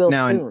he will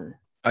soon.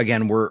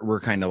 Again, we're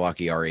kind of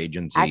lucky. Our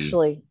agency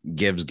actually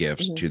gives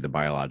gifts to the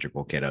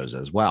biological kiddos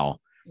as well,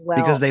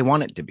 because they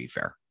want it to be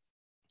fair,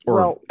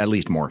 or at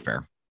least more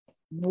fair.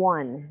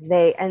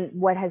 And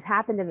what has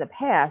happened in the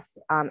past,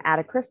 at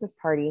a Christmas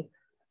party,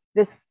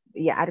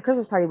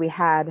 we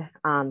had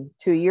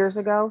 2 years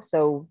ago.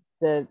 So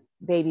the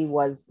baby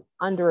was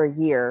under a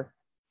year,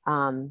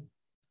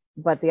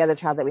 but the other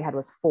child that we had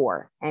was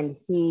 4, and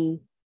he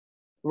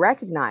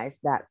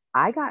recognized that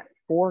I got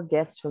 4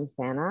 gifts from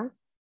Santa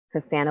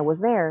because Santa was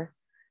there.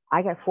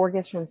 I got 4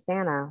 gifts from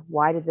Santa.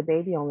 Why did the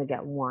baby only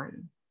get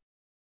 1?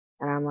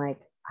 And I'm like,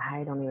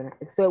 I don't even know.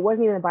 So it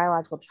wasn't even a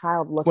biological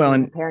child looking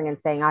and comparing and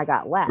saying I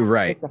got less.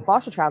 Right. It's the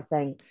foster child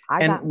saying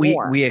I got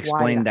more. We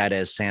explained that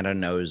as Santa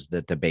knows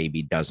that the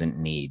baby doesn't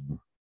need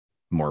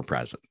more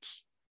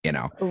presents,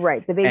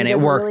 Right. The baby and it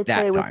worked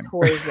really that time.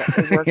 With toys.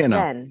 It worked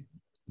then.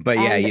 But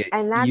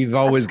you've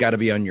always got to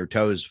be on your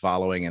toes,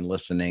 following and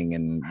listening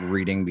and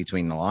reading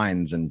between the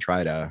lines, and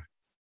try to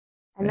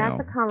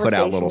that's a conversation put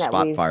out little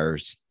spot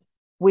fires.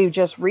 We've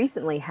just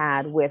recently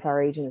had with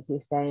our agency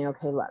saying,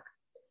 okay, look,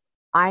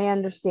 I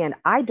understand.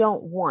 I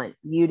don't want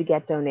you to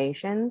get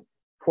donations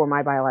for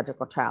my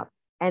biological child.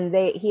 And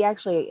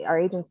our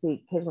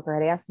agency caseworker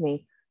had asked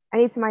me, I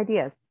need some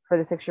ideas for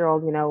the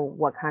 6-year-old.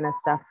 What kind of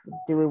stuff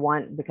do we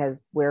want?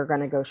 Because we're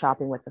going to go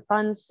shopping with the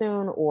funds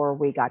soon, or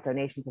we got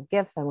donations of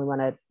gifts and we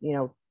want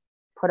to,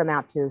 put them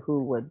out to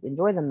who would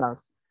enjoy them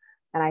most.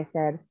 And I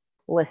said,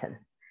 listen,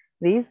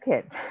 these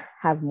kids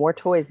have more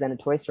toys than a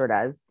toy store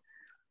does.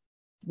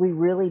 We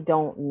really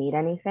don't need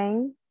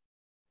anything.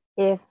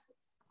 If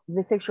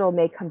the 6-year-old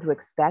may come to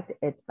expect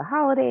it's the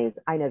holidays,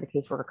 I know the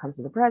caseworker comes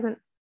to the present.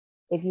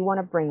 If you want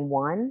to bring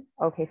one,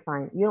 okay,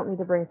 fine. You don't need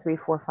to bring 3,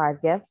 4,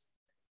 5 gifts.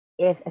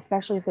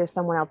 Especially if there's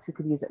someone else who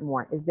could use it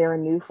more. Is there a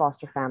new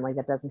foster family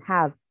that doesn't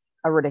have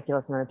a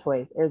ridiculous amount of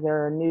toys? Is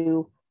there a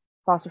new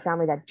foster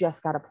family that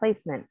just got a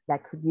placement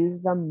that could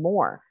use them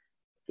more?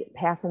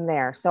 Pass them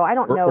there. So I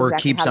don't know or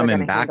exactly keep how some they're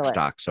in going to handle it.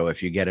 backstock. So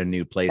if you get a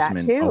new That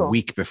placement a too.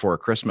 week before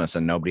Christmas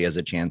and nobody has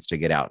a chance to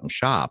get out and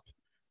shop,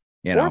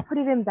 Or put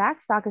it in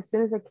backstock as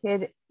soon as a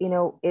kid,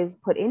 is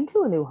put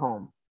into a new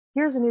home.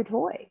 Here's a new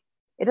toy.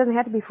 It doesn't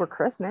have to be for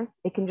Christmas.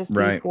 It can just be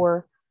right.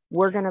 for,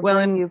 we're going to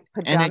Well, bring you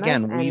pajamas.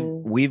 and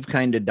again, we've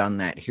kind of done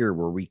that here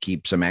where we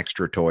keep some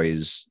extra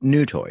toys,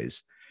 new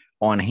toys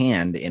on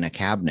hand in a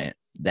cabinet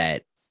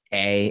that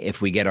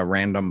if we get a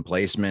random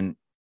placement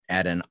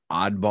at an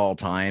oddball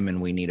time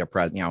and we need a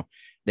present,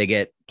 they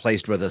get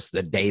placed with us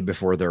the day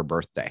before their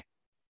birthday.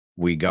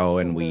 We go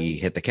and we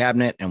hit the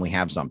cabinet and we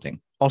have something.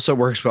 Also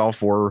works well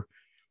for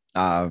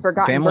family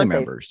birthdays.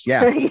 Members.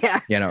 Yeah.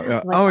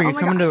 Yeah.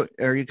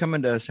 Are you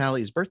coming to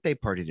Sally's birthday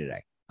party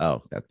today?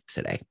 Oh, that's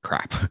today.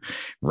 Crap.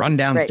 Run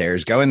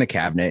downstairs, go in the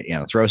cabinet,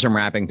 throw some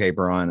wrapping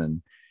paper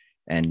on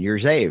and you're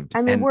saved.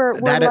 I mean, and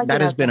we're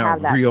that has been a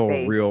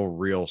space.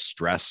 real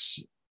stress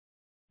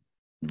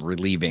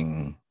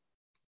relieving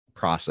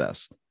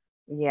process.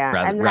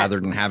 Yeah. Rather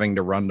than having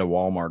to run to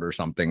Walmart or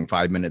something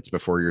 5 minutes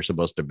before you're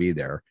supposed to be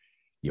there.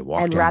 You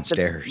walk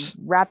downstairs,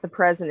 wrap the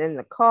present in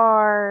the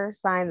car,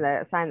 sign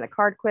the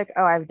card quick.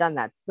 Oh, I've done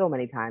that so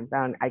many times.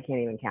 I can't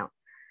even count.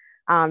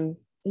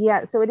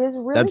 Yeah, so it is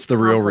really that's the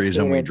real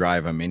reason we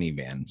drive a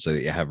minivan, so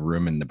that you have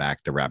room in the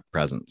back to wrap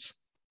presents.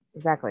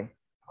 Exactly.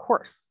 Of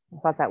course. I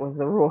thought that was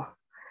the rule.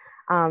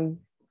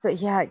 So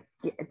yeah,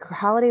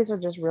 holidays are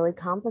just really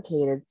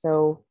complicated.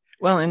 So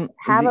and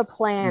have a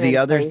plan. The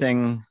other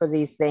thing for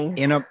these things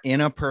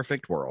in a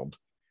perfect world,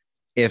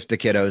 if the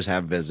kiddos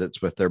have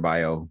visits with their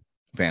bio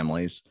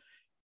families,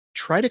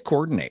 try to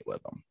coordinate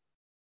with them,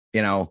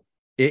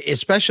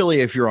 especially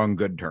if you're on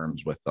good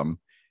terms with them.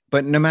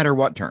 But no matter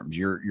what terms,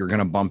 you're going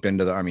to bump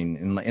into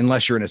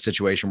unless you're in a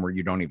situation where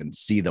you don't even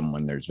see them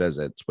when there's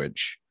visits,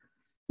 which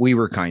we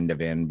were kind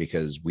of in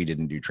because we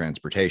didn't do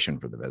transportation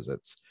for the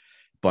visits.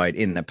 But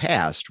in the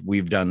past,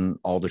 we've done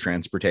all the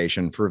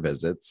transportation for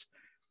visits,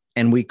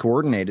 and we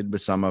coordinated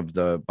with some of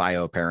the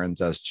bio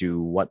parents as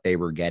to what they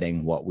were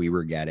getting, what we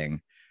were getting,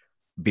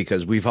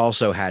 because we've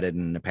also had it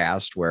in the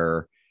past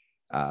where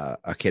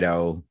a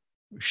kiddo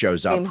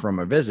shows up from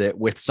a visit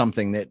with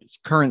something that's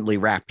currently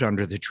wrapped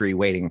under the tree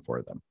waiting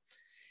for them.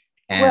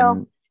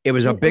 And it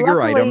was a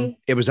bigger item.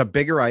 It was a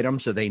bigger item.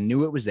 So they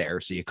knew it was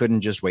there. So you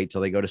couldn't just wait till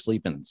they go to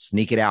sleep and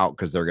sneak it out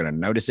because they're going to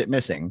notice it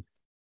missing.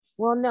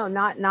 Well, no,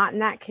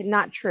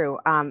 not true.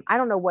 I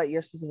don't know what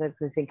you're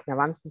specifically thinking of.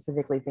 I'm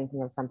specifically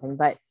thinking of something,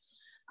 but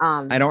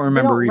I don't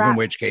remember even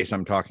which case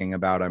I'm talking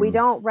about. We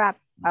don't wrap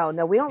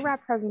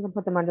presents and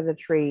put them under the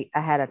tree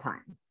ahead of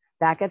time.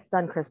 That gets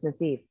done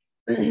Christmas Eve.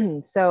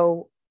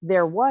 So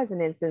there was an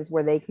instance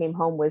where they came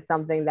home with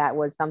something that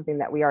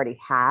we already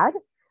had,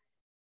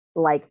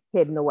 like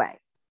hidden away.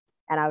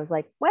 And I was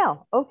like,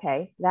 well,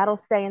 okay, that'll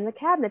stay in the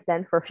cabinet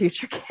then for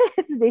future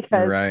kids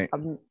because, this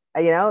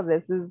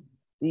is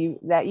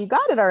you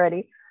got it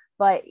already.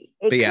 But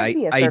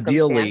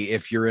ideally,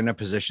 if you're in a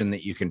position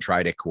that you can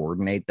try to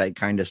coordinate that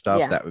kind of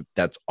stuff,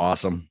 that's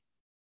awesome.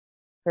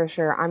 For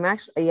sure. I'm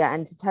actually,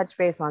 and to touch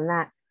base on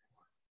that,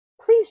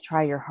 please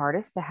try your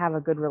hardest to have a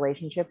good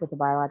relationship with the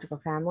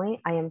biological family.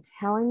 I am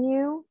telling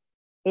you,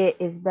 it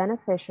is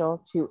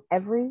beneficial to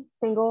every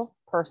single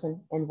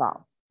person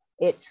involved.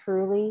 It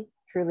truly,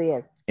 truly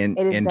is.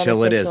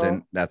 Until it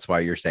isn't. That's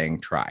why you're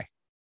saying try.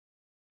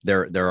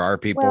 There are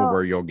people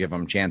where you'll give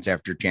them chance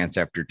after chance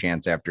after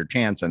chance after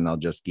chance, and they'll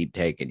just keep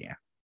taking you.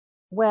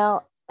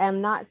 Well,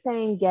 I'm not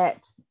saying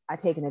get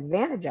taken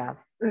advantage of.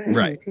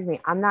 Right. Excuse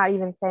me. I'm not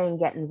even saying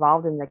get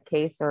involved in the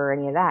case or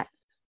any of that.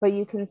 But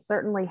you can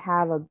certainly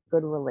have a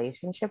good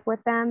relationship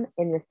with them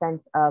in the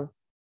sense of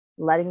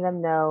letting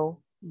them know,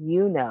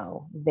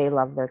 they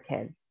love their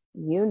kids.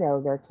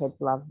 Their kids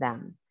love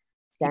them.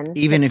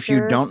 Even if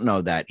you don't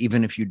know that,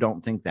 even if you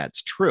don't think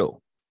that's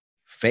true,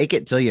 fake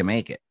it till you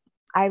make it.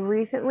 I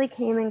recently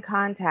came in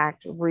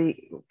contact,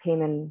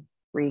 reconnected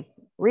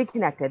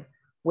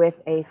with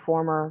a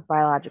former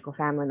biological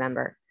family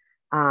member.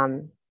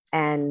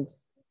 And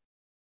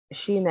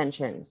she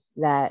mentioned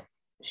that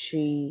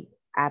she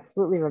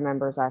absolutely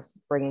remembers us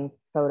bringing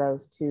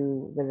photos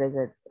to the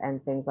visits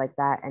and things like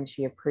that. And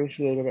she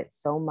appreciated it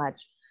so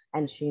much.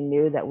 And she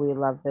knew that we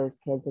loved those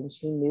kids and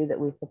she knew that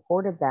we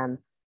supported them.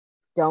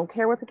 Don't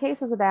care what the case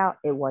was about.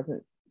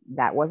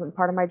 That wasn't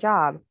part of my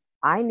job.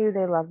 I knew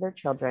they loved their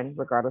children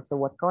regardless of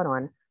what's going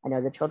on. I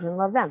know the children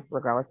love them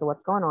regardless of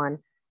what's going on.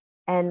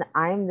 And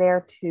I'm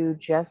there to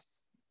just,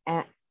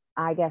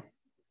 I guess,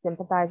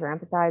 sympathize or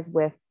empathize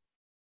with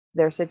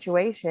their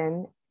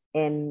situation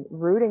and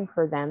rooting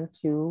for them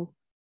to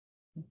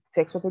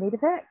fix what they need to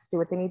fix, do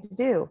what they need to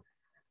do.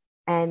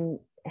 And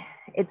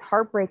it's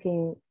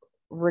heartbreaking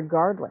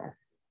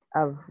regardless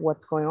of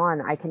what's going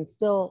on. I can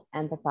still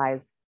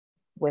empathize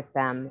with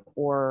them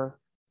or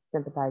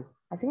sympathize.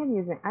 I think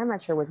I'm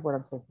not sure which word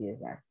I'm supposed to use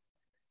there,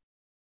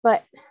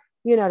 but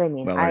you know what I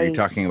mean. Well, are you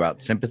talking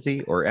about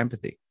sympathy or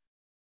empathy?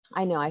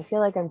 I know. I feel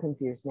like I'm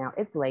confused now.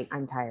 It's late.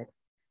 I'm tired.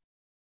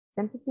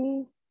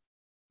 Sympathy?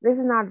 This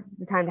is not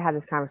the time to have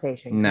this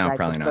conversation. No,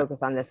 probably not.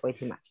 Focus on this way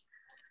too much.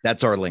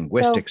 That's our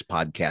linguistics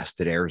podcast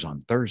that airs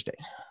on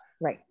Thursdays.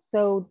 Right.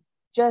 So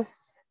just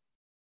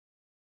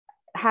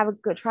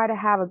try to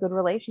have a good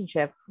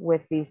relationship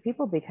with these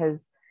people, because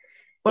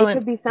it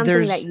could be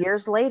something that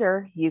years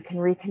later you can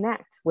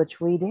reconnect, which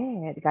we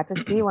did. Got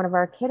to see one of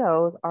our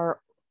kiddos,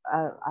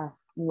 a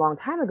long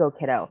time ago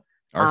kiddo,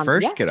 our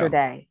first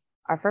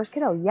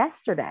kiddo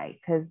yesterday,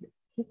 because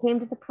he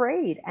came to the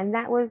parade, and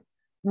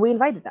we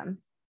invited them,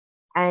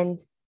 and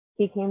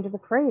he came to the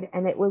parade,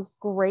 and it was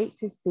great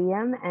to see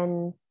him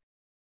and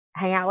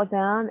hang out with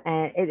them,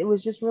 and it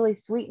was just really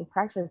sweet and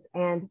precious.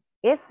 And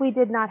if we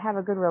did not have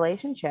a good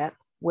relationship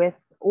with,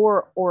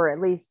 or at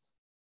least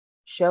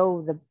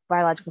show the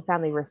biological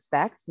family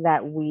respect,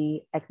 that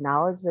we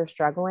acknowledge they're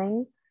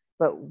struggling,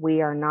 but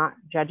we are not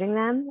judging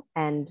them,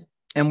 and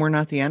we're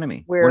not the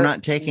enemy. We're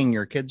not taking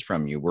your kids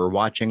from you. We're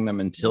watching them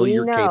until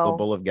you're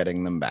capable of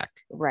getting them back.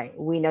 Right.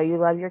 We know you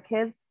love your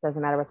kids.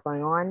 Doesn't matter what's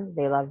going on.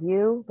 They love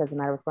you. Doesn't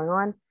matter what's going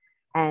on.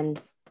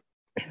 And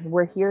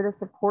we're here to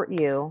support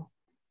you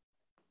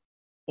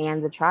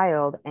and the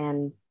child.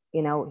 And,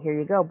 here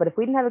you go. But if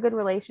we didn't have a good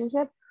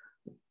relationship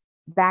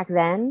back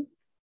then,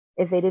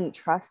 if they didn't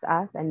trust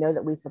us and know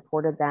that we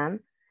supported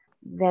them,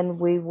 then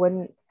we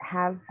wouldn't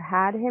have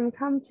had him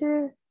come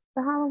to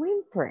the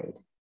Halloween parade.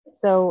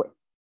 So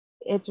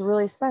it's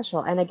really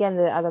special. And again,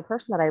 the other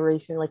person that I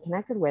recently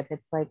connected with,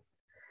 it's like,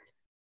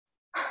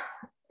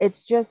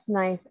 it's just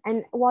nice.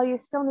 And while you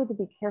still need to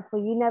be careful,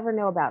 you never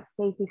know about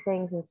safety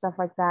things and stuff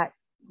like that.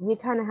 You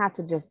kind of have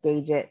to just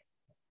gauge it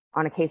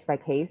on a case by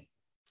case.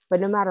 But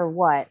no matter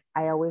what,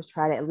 I always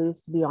try to at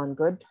least be on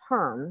good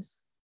terms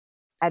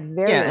at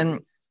very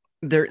least.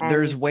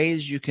 There's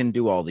ways you can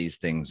do all these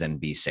things and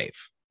be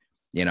safe.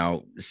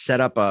 Set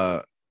up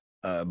I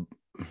don't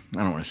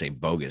want to say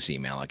bogus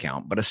email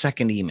account, but a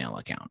second email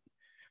account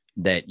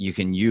that you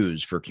can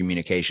use for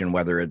communication,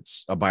 whether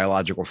it's a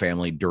biological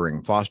family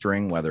during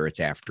fostering, whether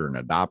it's after an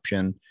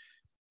adoption,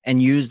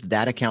 and use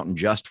that account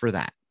just for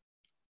that.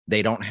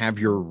 They don't have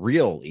your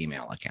real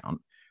email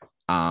account.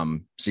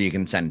 So you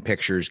can send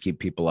pictures, keep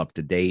people up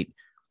to date.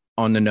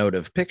 On the note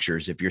of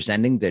pictures, if you're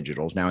sending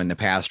digitals, now in the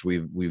past,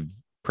 we've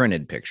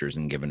printed pictures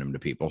and given them to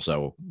people,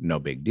 so no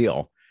big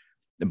deal.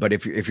 But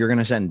if you're going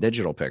to send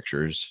digital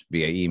pictures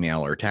via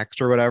email or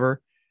text or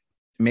whatever,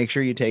 make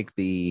sure you take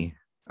the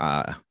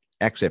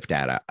EXIF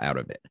data out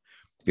of it.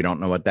 If you don't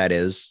know what that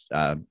is,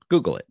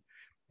 Google it.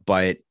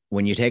 But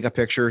when you take a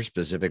picture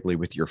specifically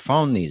with your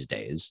phone these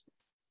days,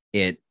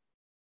 it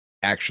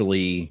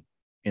actually,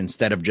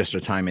 instead of just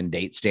a time and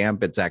date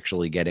stamp, it's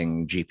actually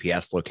getting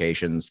GPS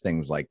locations,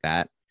 things like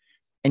that.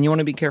 And you want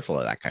to be careful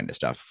of that kind of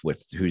stuff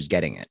with who's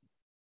getting it.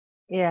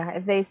 Yeah,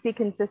 if they see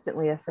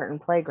consistently a certain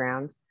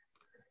playground,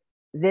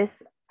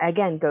 this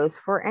again goes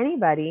for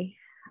anybody.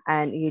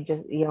 And you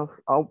just,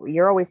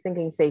 you're always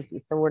thinking safety.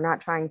 So we're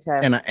not trying to.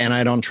 And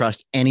I don't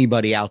trust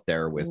anybody out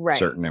there with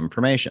certain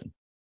information.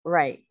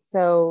 Right.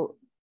 So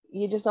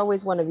you just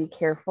always want to be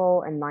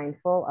careful and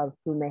mindful of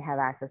who may have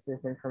access to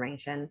this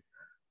information,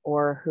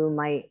 or who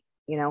might,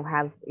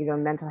 have either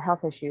mental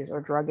health issues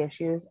or drug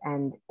issues.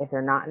 And if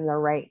they're not in the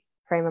right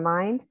frame of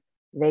mind,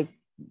 they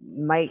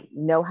might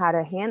know how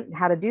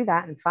to do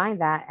that and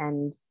find that.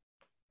 And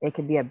it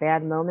could be a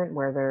bad moment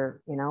where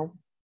they're,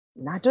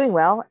 not doing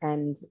well,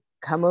 and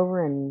come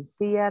over and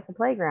see you at the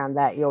playground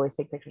that you always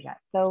take pictures at.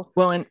 So,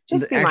 well, and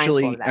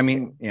actually, I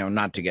mean,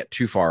 not to get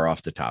too far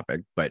off the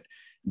topic, but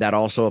that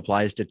also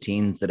applies to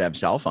teens that have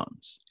cell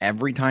phones.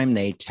 Every time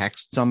they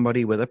text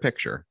somebody with a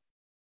picture,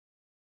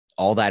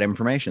 all that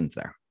information's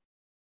there.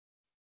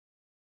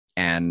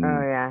 And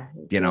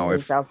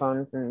if cell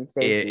phones and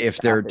if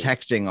they're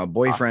texting a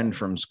boyfriend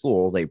from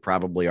school, they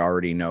probably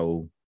already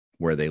know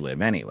where they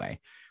live anyway.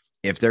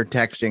 If they're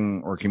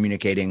texting or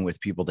communicating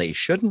with people they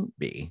shouldn't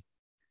be,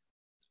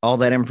 all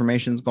that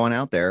information's going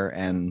out there,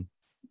 and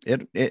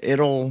it's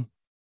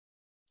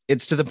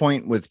to the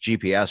point with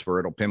GPS where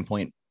it'll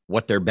pinpoint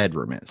what their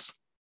bedroom is.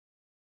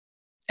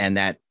 And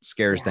that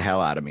scares the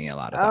hell out of me a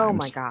lot of times. Oh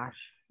my gosh,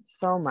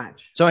 so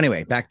much. So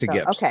anyway, back to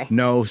gifts. Okay.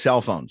 No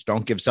cell phones.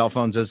 Don't give cell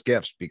phones as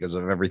gifts because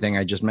of everything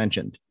I just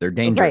mentioned. They're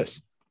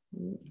dangerous.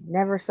 Right.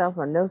 Never cell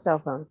phone, no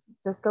cell phones.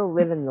 Just go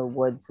live in the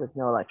woods with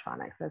no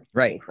electronics. That's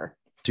safer.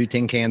 2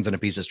 tin cans and a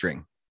piece of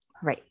string.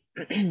 Right.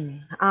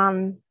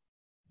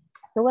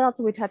 So what else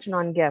are we touching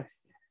on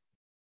gifts?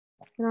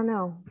 I don't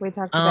know. We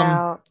talked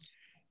about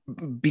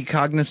be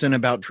cognizant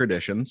about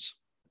traditions.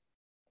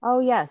 Oh,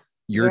 yes.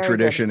 Your Very good.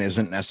 tradition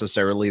isn't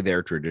necessarily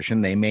their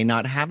tradition. They may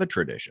not have a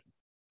tradition.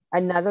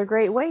 Another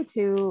great way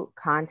to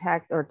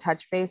contact or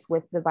touch base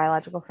with the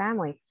biological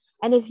family.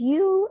 And if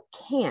you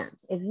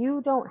can't, if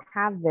you don't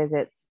have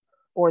visits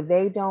or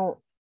they don't,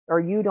 or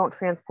you don't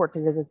transport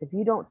to visits, if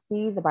you don't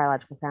see the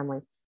biological family,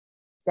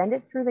 send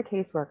it through the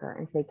caseworker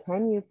and say,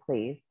 can you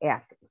please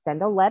ask,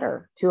 send a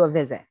letter to a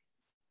visit.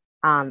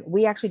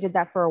 We actually did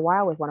that for a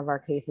while with one of our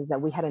cases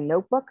that we had a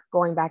notebook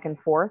going back and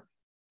forth,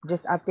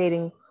 just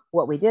updating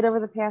what we did over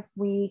the past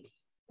week,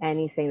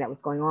 anything that was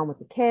going on with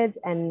the kids.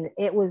 And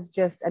it was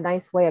just a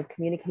nice way of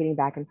communicating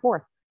back and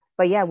forth.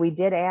 But yeah, we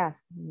did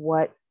ask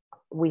what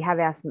we have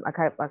asked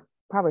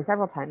probably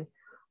several times,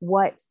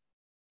 what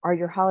are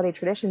your holiday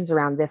traditions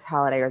around this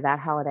holiday or that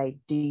holiday?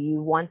 Do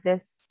you want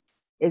this?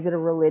 Is it a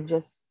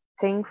religious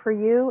thing for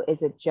you?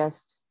 Is it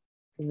just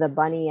the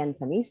bunny and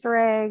some Easter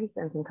eggs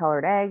and some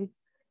colored eggs?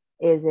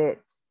 Is it,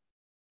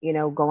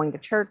 going to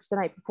church the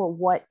night before?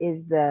 What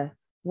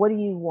do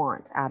you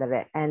want out of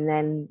it? And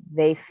then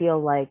they feel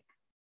like,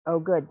 oh,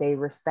 good, they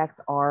respect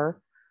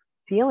our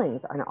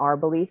feelings and our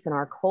beliefs and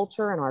our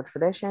culture and our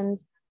traditions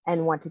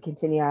and want to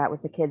continue out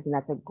with the kids. And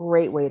that's a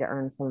great way to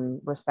earn some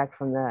respect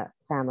from the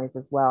families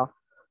as well.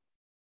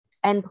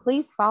 And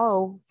please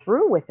follow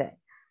through with it.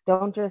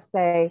 Don't just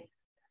say,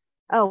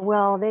 oh,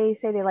 well, they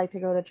say they like to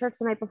go to church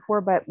the night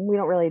before, but we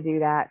don't really do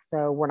that.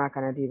 So we're not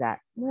going to do that.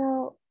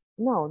 Well,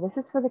 no, this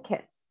is for the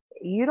kids.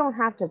 You don't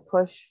have to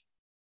push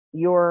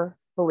your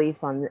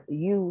beliefs on,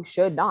 you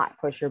should not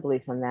push your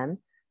beliefs on them,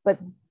 but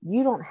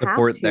you don't have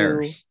Support to.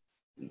 theirs.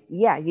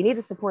 Yeah, you need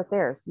to support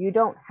theirs. You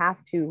don't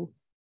have to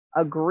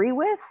agree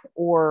with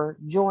or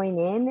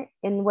join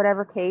in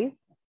whatever case.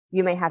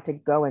 You may have to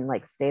go and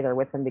like stay there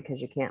with them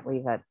because you can't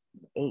leave an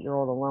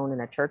 8-year-old alone in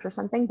a church or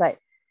something, but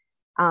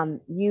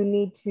you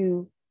need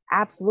to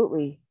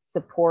absolutely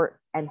support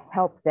and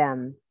help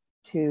them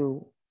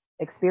to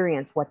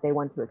experience what they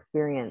want to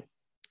experience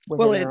within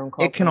Well, their own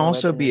culture it can and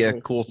also religion and be a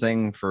beliefs. cool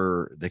thing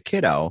for the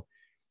kiddo.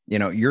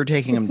 You're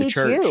taking To them to teach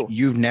church. you.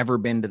 You've never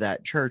been to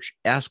that church.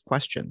 Ask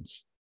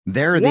questions.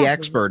 They're the Yeah,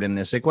 expert in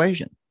this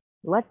equation.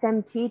 let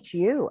them teach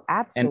you.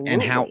 And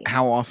Absolutely.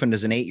 how often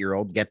does an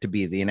 8-year-old get to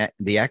be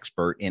the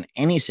expert in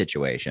any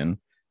situation?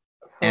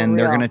 For And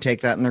they're going to real.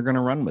 take that and they're going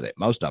to run with it.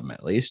 Most of them,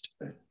 at least.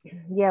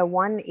 Yeah,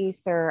 one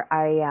Easter,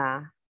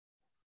 And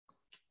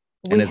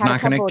we it's had a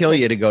not going to couple of kill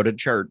kids. you to go to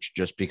church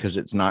just because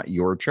it's not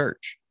your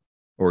church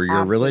or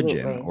your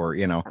religion,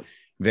 Absolutely. or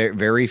very,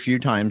 very few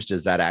times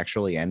does that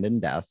actually end in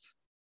death.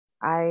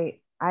 I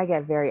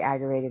get very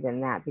aggravated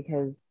in that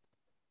because,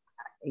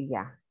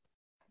 yeah,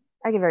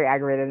 I get very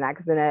aggravated in that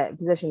because in a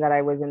position that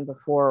I was in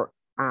before,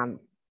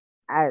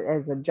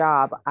 as a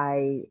job,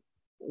 I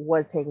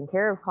was taking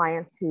care of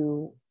clients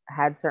who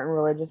had certain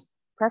religious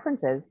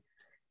preferences,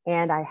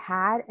 and I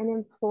had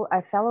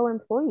a fellow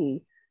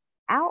employee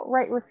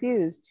outright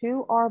refuse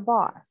to our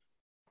boss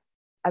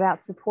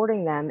about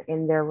supporting them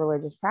in their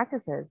religious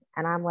practices,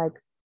 and I'm like,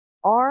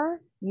 are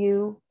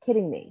you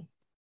kidding me?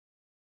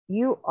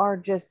 You are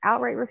just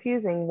outright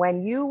refusing.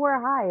 When you were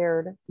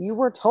hired, you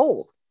were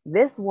told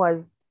this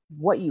was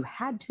what you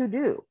had to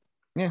do,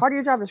 Yeah. part of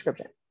your job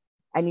description,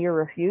 and you're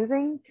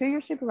refusing to your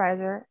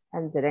supervisor.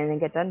 And did anything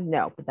get done?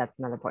 No, but that's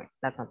another point.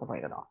 That's not the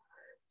point at all.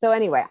 So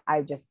anyway,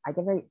 I get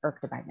very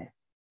irked by this.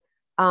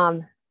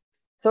 So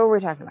what were we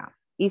talking about?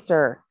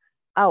 Easter.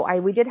 Oh,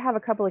 we did have a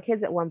couple of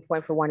kids at one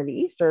point for one of the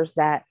Easters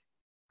that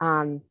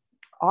um,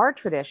 our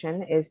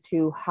tradition is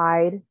to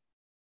hide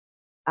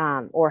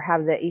or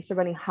have the Easter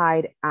Bunny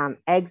hide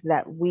eggs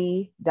that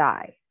we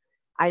dye.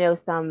 I know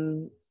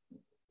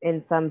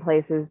in some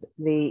places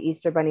the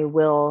Easter Bunny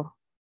will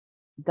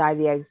dye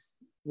the eggs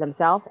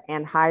themselves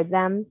and hide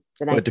them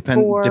the Well, night it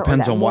before or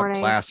depends that on what morning.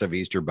 class of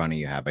Easter bunny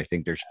you have. I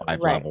think there's 5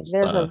 Right. levels.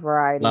 There's a The level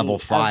variety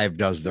of 5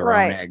 does their own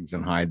right, eggs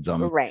and hides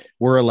them. right.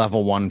 We're a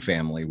level 1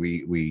 family.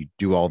 We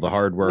do all the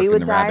hard We work, and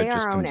would the dye rabbit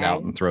just our own comes out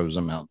eggs. and throws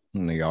them out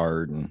in the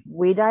yard. And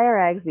We dye our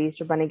eggs. The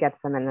Easter Bunny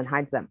gets them and then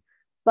hides them.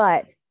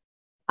 But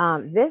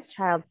this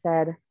child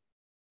said,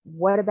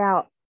 what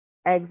about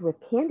eggs with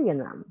candy in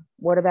them?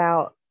 What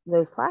about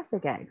those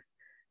plastic eggs?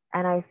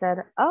 And I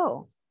said,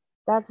 oh,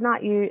 that's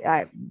not you.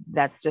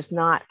 That's just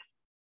not,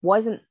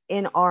 wasn't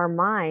in our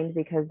mind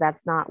because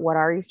that's not what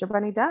our Easter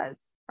Bunny does.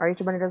 Our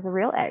Easter Bunny does the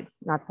real eggs,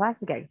 not the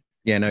plastic eggs.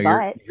 yeah, no,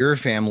 But your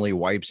family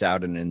wipes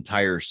out an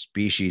entire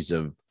species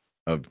of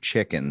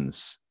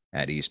chickens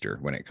at Easter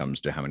when it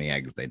comes to how many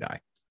eggs they die.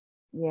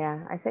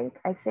 yeah, I think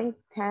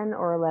 10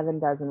 or 11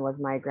 dozen was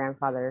my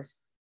grandfather's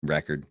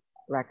Record.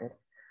 record.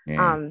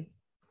 Yeah. Um,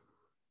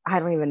 I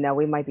don't even know.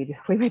 We might be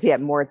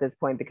at more at this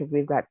point because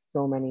we've got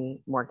so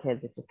many more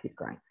kids. It just keeps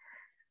growing.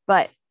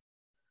 But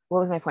what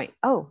was my point?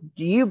 Oh,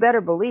 do you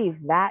better believe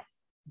that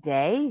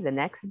day, the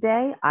next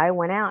day, I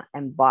went out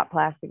and bought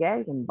plastic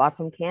eggs and bought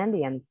some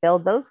candy and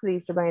filled those for the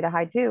Easter Bunny to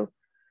hide too.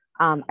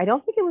 I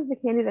don't think it was the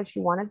candy that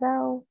she wanted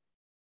though,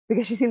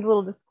 because she seemed a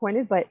little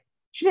disappointed, but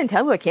she didn't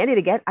tell me what candy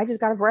to get. I just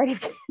got a variety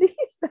of candy.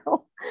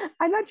 So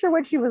I'm not sure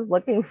what she was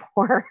looking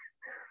for.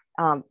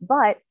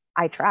 But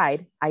I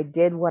tried. I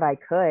did what I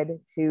could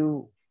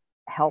to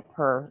help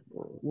her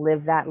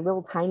live that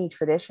little tiny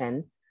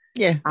tradition.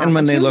 Yeah. And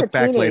when she they was a look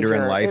back later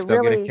in teenager. life, It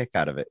they'll get a really kick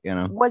out of it, you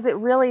know? was it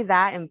really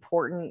that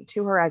important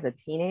to her as a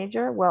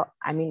teenager? Well,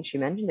 I mean, she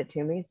mentioned it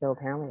to me, so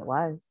apparently it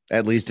was.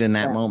 At least in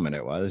that So, moment,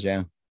 it was.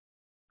 Yeah.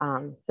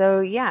 so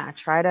yeah,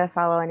 try to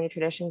follow any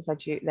traditions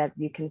that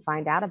you can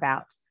find out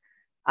about,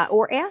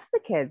 or ask the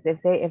kids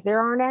if there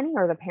aren't any,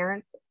 or the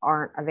parents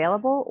aren't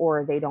available,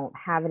 or they don't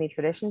have any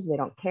traditions, they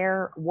don't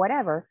care,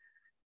 whatever.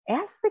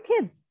 Ask the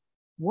kids,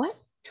 what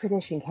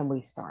tradition can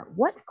we start?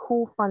 What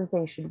cool, fun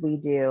thing should we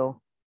do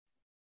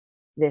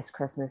this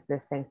Christmas,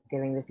 this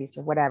Thanksgiving, this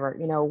Easter, whatever?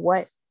 You know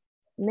what?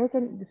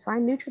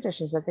 Find new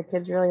traditions that the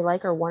kids really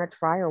like or want to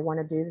try or want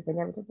to do that they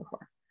never did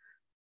before.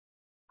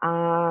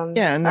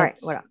 Yeah, and all right,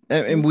 that's what else?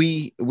 and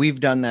we've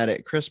done that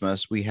at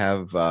Christmas. We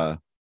have an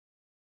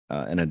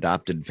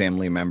adopted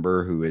family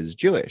member who is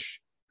Jewish,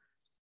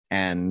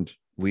 and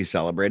we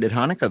celebrated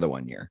Hanukkah the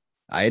one year.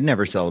 I had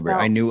never celebrated.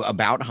 I Well, knew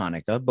about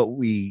Hanukkah, but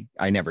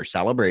I never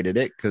celebrated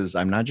it because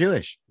I'm not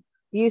Jewish.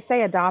 you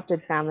say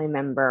adopted family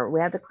member. We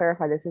have to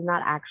clarify this is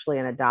not actually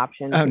an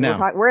adoption Oh because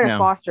no, we're in a no,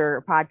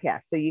 foster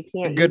podcast, so you a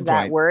can't good use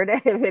that point. word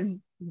if it's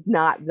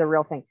not the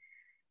real thing.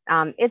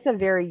 It's a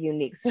very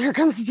unique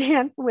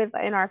circumstance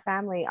in our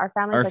family. Our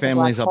family's Our like a black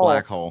family's a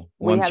black hole. hole.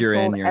 We Once have you're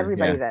in, told you're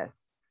everybody yeah. this,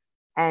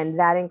 and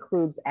that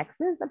includes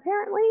exes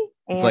apparently,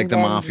 It's like and the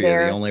then mafia. The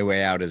their only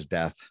way out is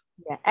death.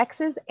 yeah,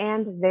 exes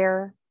and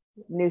their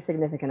new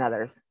significant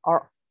others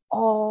are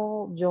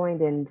all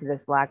joined into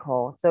this black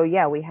hole. So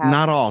yeah, we have.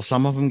 Not all.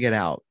 Some of them get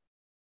out.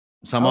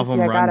 Some Oh, of see,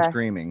 them I run gotta.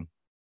 screaming.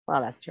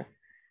 Well, that's true.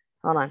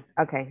 Hold on.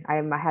 Okay, I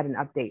had an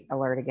update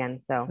alert again.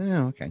 So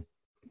Oh, okay.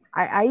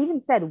 I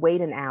even said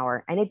wait an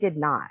hour, and it did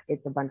not.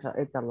 It's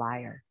a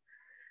liar.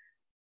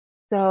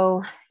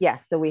 So yeah,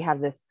 so we have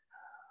this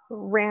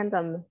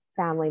random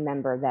family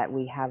member that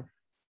we have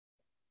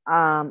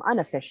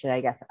unofficially,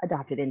 I guess,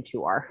 adopted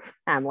into our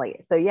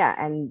family. So yeah,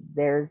 and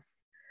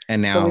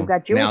And so we've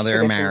got now Jewish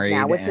they're traditions now,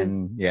 married, which is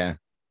and yeah,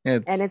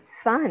 and it's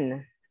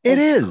fun. it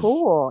It's is.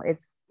 cool.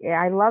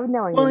 I love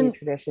knowing the Well, new and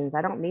traditions.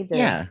 I don't need to.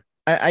 yeah,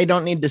 I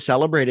don't need to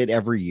celebrate it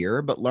every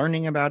year, but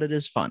learning about it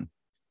is fun.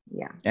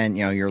 Yeah. And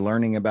you're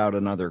learning about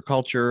another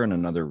culture and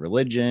another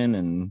religion,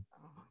 and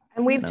And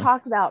you we've know,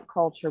 talked about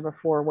culture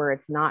before where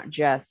it's not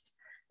just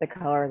the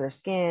color of their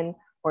skin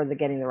or the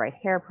getting the right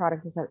hair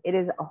products and stuff. It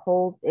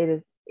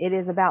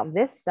is about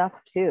this stuff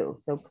too.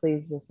 So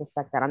please just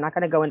respect that. I'm not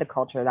going to go into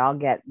culture.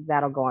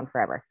 That'll go on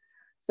forever.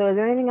 So is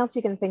there anything else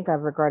you can think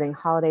of regarding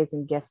holidays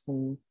and gifts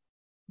and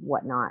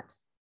whatnot?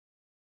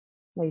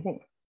 What do you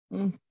think?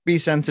 be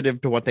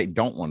sensitive to what they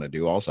don't want to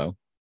do. Also,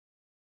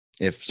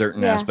 if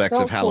certain Yeah, aspects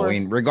of don't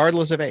Halloween, force.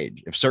 regardless of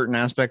age, if certain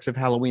aspects of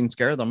Halloween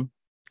scare them,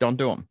 don't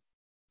do them.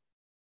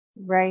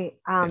 Right.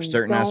 If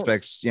certain Don't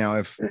aspects,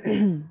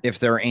 if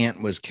their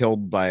aunt was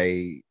killed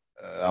by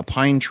a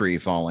pine tree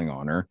falling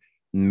on her,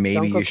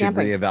 maybe don't go you should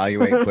camping.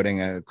 reevaluate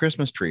putting a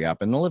Christmas tree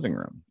up in the living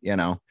room.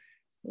 Just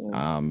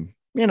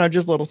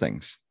little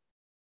things.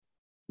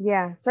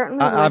 Yeah,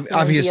 certainly listen and be a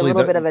Obviously,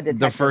 little bit of a the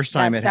detective. first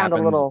time That it sound a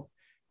happens, little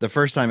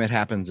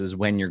is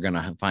when you're going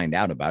to find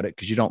out about it,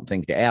 because you don't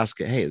think to ask,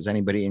 hey, has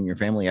anybody in your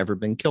family ever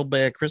been killed by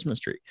a Christmas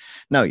tree?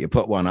 No, you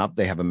put one up,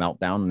 they have a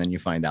meltdown, and then you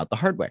find out the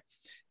hard way.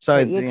 So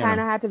yeah, it's, you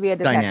kind of have to be a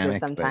detective dynamic,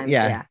 but sometimes,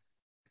 yeah.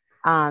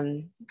 yeah.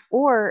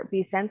 Or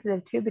be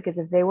sensitive too, because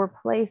if they were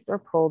placed or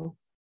pulled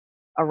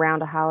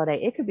around a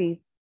holiday, it could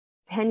be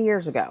 10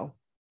 years ago,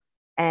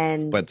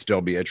 and But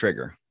still be a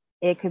trigger.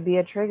 it could be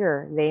a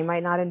trigger. They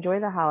might not enjoy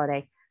the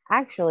holiday.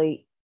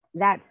 Actually,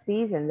 that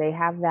season, they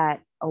have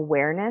that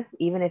awareness,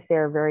 even if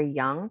they're very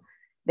young,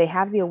 they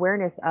have the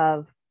awareness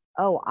of,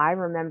 oh, I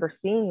remember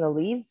seeing the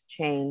leaves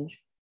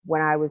change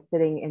when I was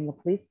sitting in the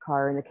police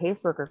car, in the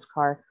caseworker's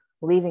car,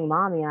 leaving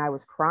mommy, and I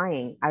was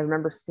crying. I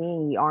remember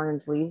seeing the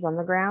orange leaves on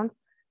the ground.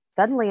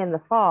 Suddenly in the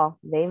fall,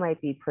 they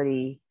might be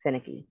pretty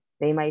finicky.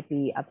 They might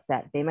be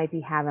upset. They might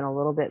be having a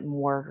little bit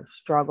more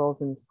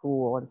struggles in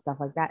school and stuff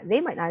like that.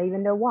 They might not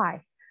even know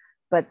why,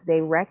 but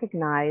they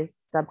recognize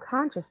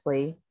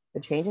subconsciously the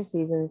change of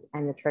seasons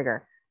and the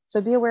trigger. So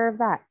be aware of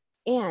that.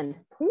 And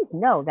please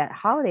know that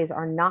holidays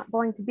are not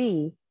going to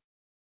be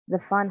the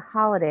fun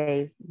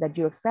holidays that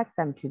you expect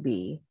them to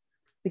be,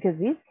 because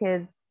these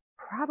kids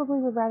probably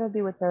would rather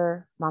be with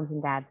their moms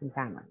and dads and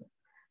families.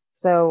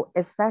 So,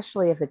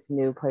 especially if it's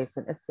new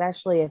placement,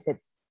 especially if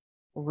it's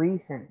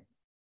recent.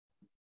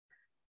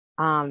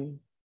 Um,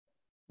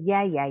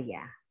 yeah.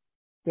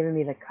 Giving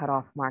me the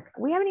cutoff mark.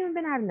 We haven't even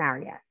been at an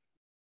hour yet.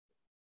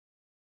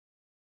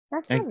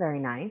 That's not very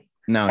nice.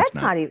 No, it's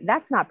not.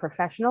 That's not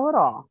professional at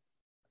all.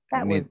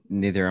 That was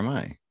Neither am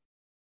I.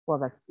 well,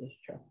 that's just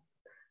true.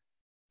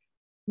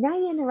 Now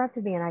you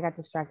interrupted me and I got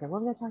distracted.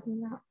 What was I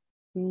talking about?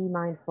 Be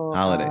mindful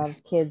Holidays,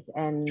 of kids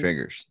and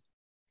triggers.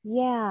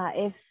 yeah,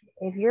 if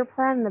you're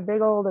planning the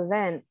big old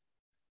event,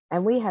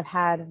 and we have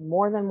had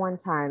more than one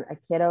time a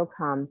kiddo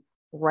come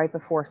right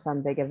before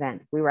some big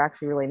event. We were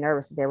actually really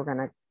nervous that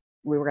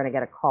we were gonna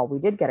get a call. We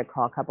did get a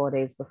call a couple of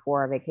days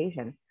before our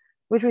vacation,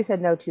 which we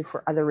said no to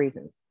for other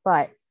reasons.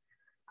 But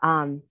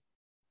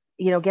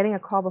getting a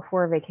call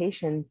before a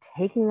vacation,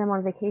 taking them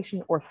on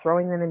vacation, or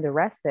throwing them into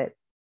respite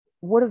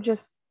would have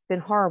just been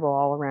horrible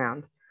all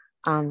around.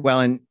 Well,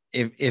 and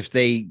if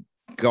they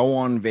go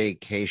on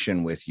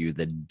vacation with you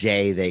the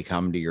day they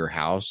come to your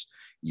house,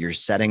 you're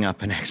setting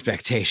up an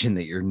expectation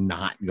that you're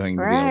not going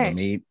to be able to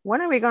meet.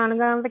 When are we going to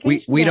go on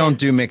vacation? We don't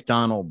do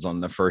McDonald's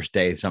on the first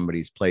day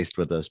somebody's placed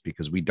with us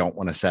because we don't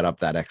want to set up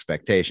that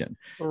expectation.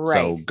 Right.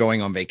 So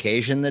going on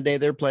vacation the day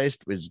they're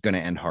placed is going to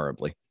end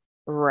horribly.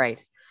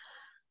 Right.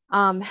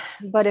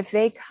 But if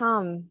they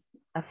come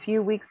a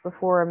few weeks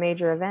before a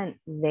major event,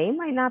 they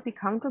might not be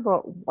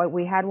comfortable.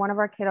 We had one of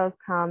our kiddos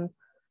come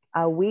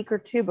a week or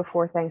two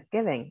before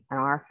Thanksgiving, and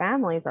our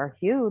families are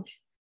huge.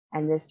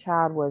 And this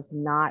child was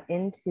not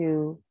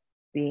into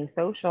being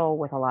social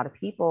with a lot of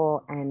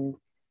people and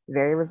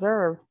very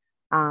reserved.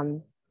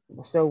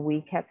 So we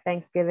kept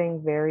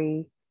Thanksgiving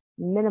very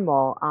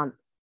minimal.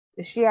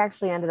 She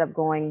actually ended up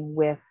going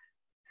with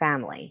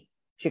family.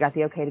 She got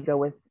the okay to go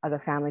with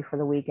other family for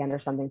the weekend or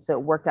something. So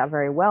it worked out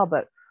very well.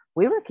 But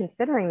we were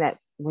considering that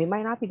we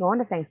might not be going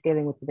to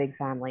Thanksgiving with the big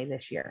family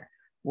this year.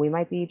 We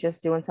might be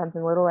just doing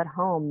something little at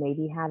home,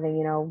 maybe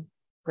having,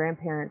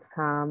 grandparents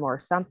come or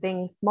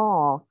something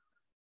small,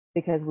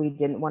 because we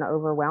didn't want to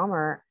overwhelm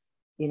her,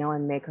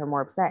 and make her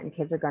more upset. And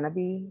kids are going to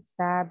be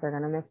sad. They're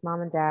going to miss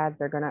mom and dad.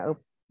 They're going to,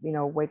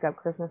 wake up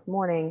Christmas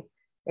morning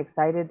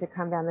excited to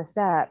come down the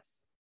steps,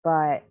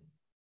 but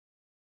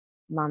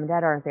mom and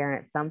dad aren't there.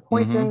 And at some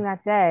point during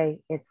that day,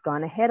 it's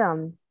going to hit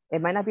them.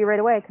 It might not be right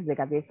away because they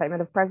got the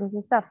excitement of presents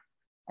and stuff.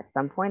 At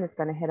some point, it's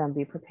going to hit them.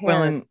 Be prepared.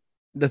 Well, and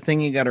the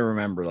thing you got to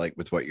remember, like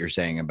with what you're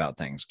saying about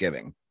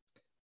Thanksgiving,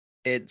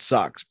 it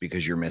sucks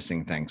because you're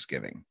missing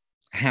Thanksgiving.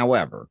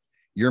 However,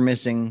 you're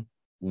missing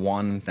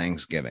one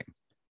Thanksgiving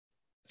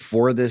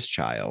for this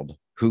child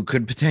who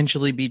could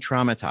potentially be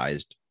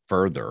traumatized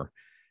further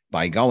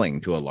by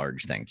going to a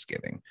large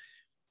Thanksgiving.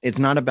 It's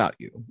not about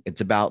you.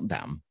 It's about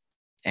them.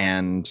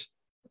 And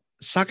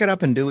suck it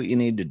up and do what you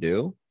need to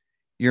do.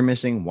 You're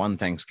missing one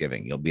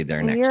Thanksgiving. You'll be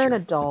there next year. You're an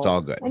adult. It's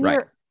all good.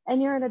 Right.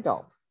 You're an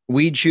adult.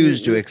 We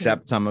choose to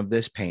accept some of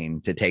this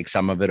pain, to take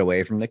some of it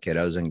away from the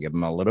kiddos and give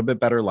them a little bit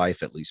better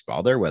life, at least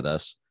while they're with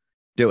us.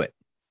 Do it.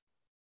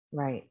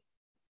 Right.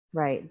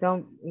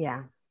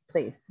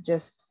 Please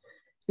just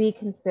be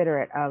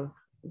considerate of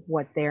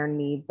what their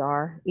needs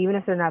are, even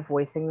if they're not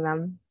voicing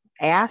them.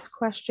 Ask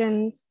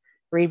questions,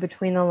 read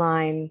between the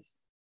lines.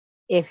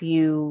 If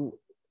you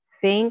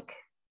think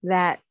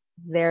that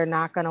they're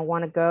not going to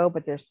want to go,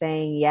 but they're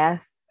saying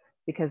yes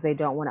because they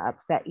don't want to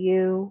upset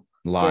you,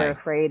 lie. They're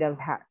afraid of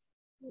how.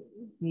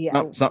 Yeah,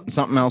 no,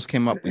 something else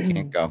came up. We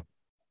can't go.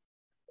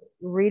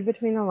 Read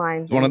between the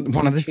lines.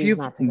 One of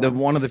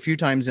the few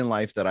times in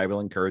life that I will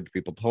encourage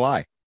people to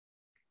lie.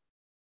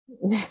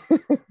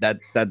 That's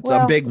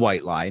a big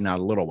white lie, not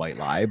a little white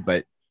lie,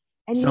 but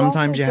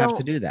sometimes you have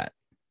to do that.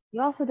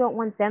 You also don't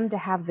want them to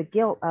have the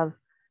guilt of,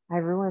 I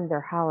ruined their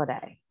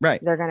holiday.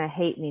 Right. They're going to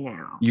hate me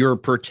now. You're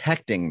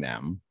protecting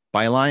them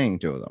by lying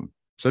to them.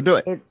 So do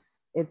it.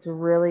 It's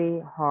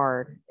really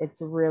hard.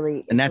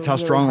 And that's how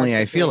strongly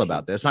I feel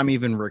about this. I'm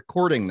even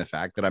recording the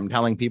fact that I'm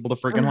telling people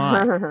to freaking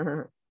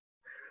lie.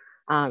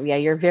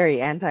 You're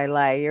very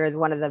anti-lie. You're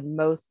one of the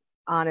most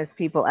honest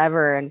people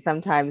ever. And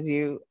sometimes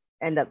you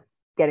end up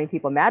getting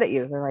people mad at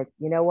you. They're like,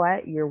 you know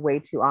what? You're way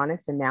too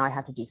honest. And now I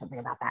have to do something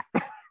about that.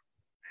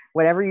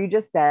 Whatever you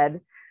just said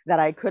that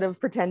I could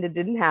have pretended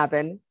didn't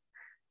happen.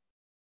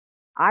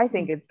 I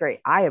think it's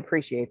great. I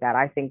appreciate that.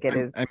 I think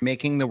I'm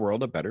making the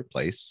world a better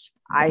place.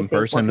 I think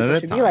person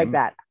at a time. Be like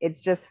that.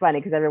 It's just funny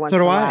because every once in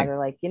a while they're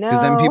like,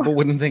 because then people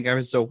wouldn't think I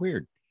was so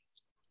weird.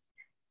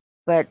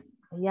 But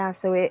yeah,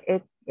 so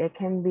it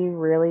can be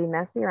really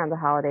messy around the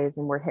holidays,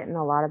 and we're hitting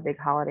a lot of big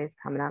holidays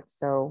coming up.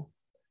 So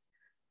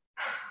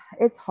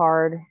it's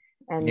hard.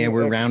 And yeah,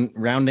 we're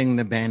rounding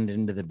the bend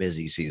into the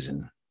busy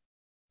season.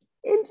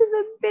 Into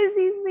the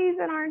busy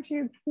season, aren't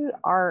you?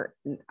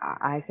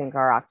 I think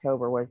our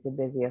October was the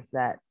busiest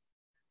that.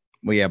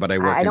 Well, yeah, but I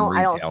work in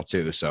retail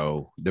too,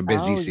 so the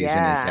busy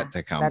season is yet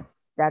to come.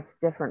 That's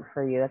different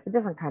for you. That's a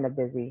different kind of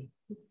busy.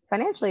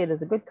 Financially, it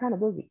is a good kind of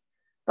busy.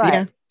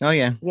 But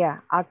yeah,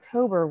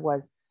 October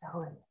was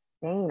so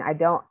insane.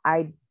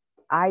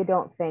 I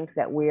don't think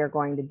that we are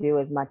going to do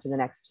as much in the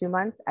next 2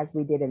 months as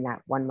we did in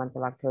that 1 month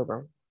of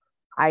October.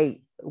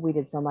 We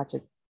did so much.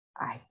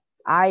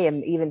 I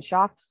am even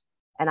shocked,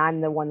 and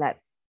I'm the one that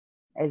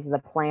is the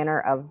planner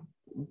of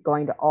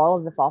going to all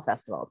of the fall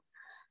festivals.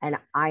 And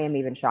I am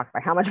even shocked by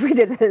how much we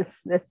did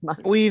this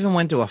month. We even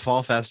went to a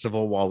fall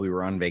festival while we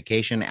were on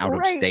vacation out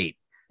of state.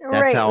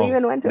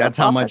 That's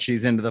how much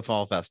she's into the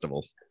fall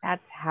festivals.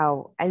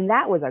 And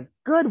that was a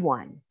good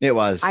one. It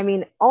was. I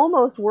mean,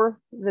 almost worth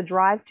the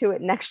drive to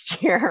it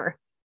next year.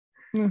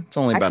 It's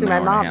only about an hour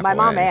and a half my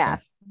mom away,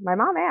 asked. My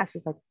mom asked.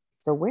 She's like,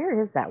 "So where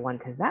is that one?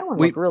 Because that one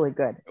looked really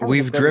good."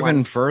 We've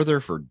driven further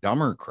for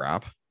dumber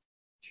crap.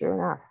 True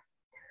enough.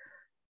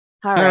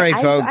 All right,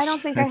 folks. I don't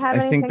think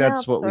I think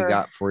that's what we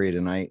got for you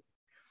tonight.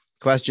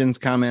 Questions,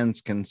 comments,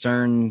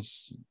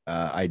 concerns,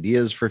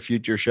 ideas for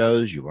future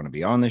shows. You want to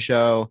be on the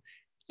show,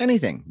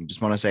 anything. You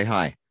just want to say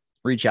hi.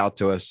 Reach out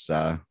to us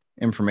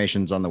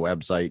information's on the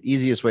website.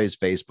 Easiest way is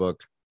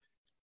Facebook,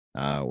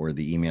 or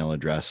the email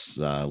address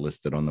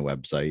listed on the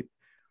website.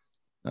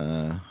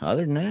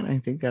 Other than that, I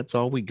think that's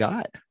all we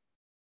got.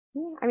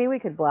 Yeah, I mean, we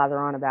could blather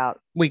on about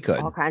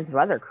all kinds of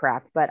other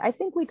crap, but I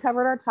think we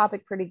covered our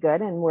topic pretty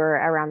good, and we're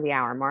around the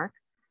hour mark.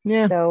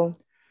 Yeah. So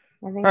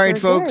I think all right,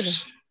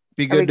 folks,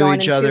 be good to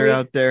each other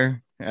out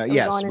there.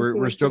 Yes,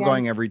 we're still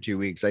going every 2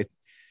 weeks.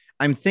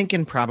 I'm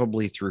thinking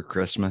probably through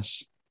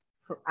Christmas.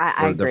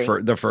 I agree.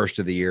 The first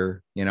of the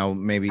year,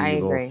 maybe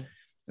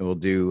we'll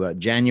do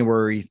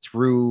January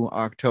through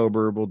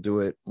October. We'll do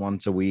it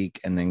once a week,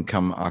 and then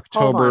come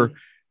October.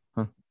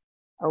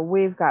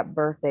 We've got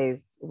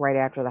birthdays right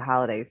after the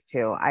holidays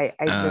too.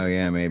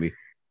 Maybe.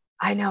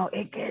 I know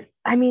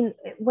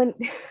when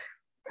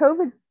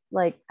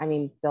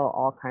COVID's still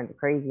all kinds of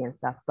crazy and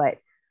stuff, but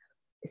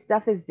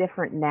stuff is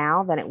different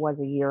now than it was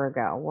a year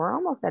ago. We're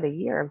almost at a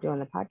year of doing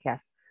the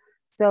podcast.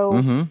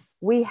 So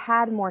we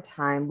had more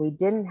time. We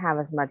didn't have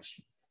as much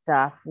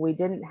stuff. We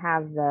didn't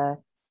have the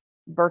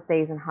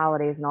birthdays and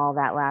holidays and all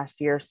that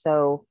last year.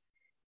 So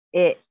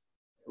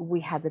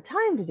we had the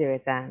time to do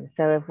it then.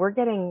 So if we're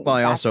getting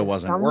I also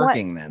wasn't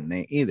working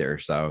then either.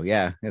 So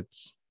yeah,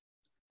 it's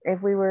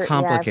if we were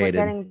complicated. If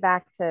we're getting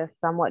back to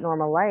somewhat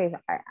normal life,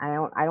 I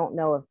don't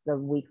know if the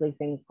weekly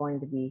thing's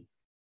going to be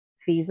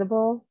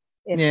feasible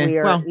if we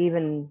are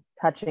even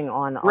touching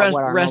on what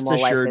our normal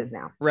life is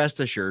now. Rest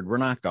assured, we're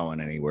not going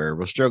anywhere.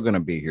 We're still going to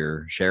be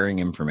here sharing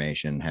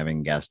information,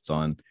 having guests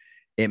on.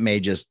 It may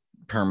just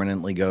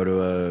permanently go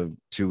to a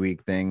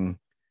 2-week thing.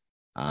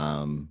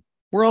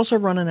 We're also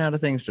running out of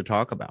things to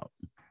talk about.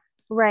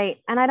 Right.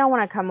 And I don't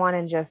want to come on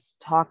and just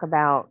talk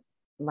about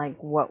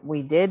what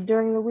we did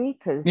during the week,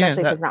 because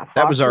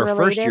that was our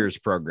first year's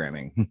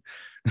programming.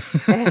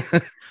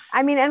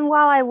 I mean, and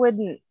while I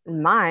wouldn't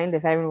mind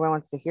if everyone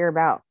wants to hear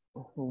about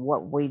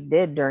what we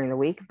did during the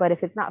week, but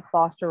if it's not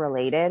foster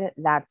related,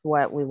 that's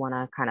what we want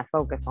to kind of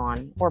focus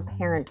on, or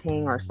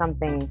parenting or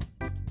something.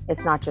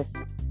 It's not just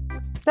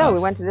we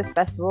went to this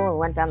festival and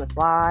went down the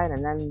slide,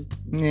 and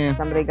then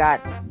somebody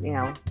got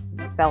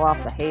fell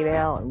off the hay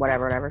bale and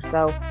whatever.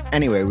 So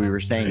anyway, we were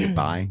saying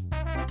goodbye.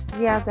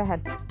 Yeah, go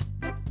ahead.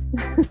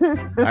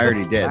 I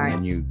already did, and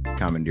then you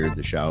commandeered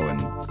the show and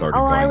started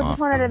going off. I just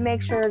wanted to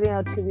make sure,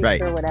 2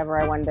 weeks or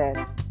whatever, I wanted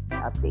to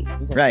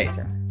update. Right.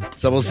 Sure.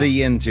 So we'll see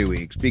you in 2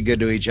 weeks. Be good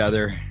to each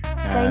other.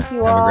 Thank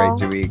you all. Have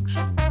a great 2 weeks.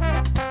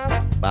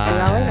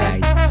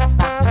 Bye.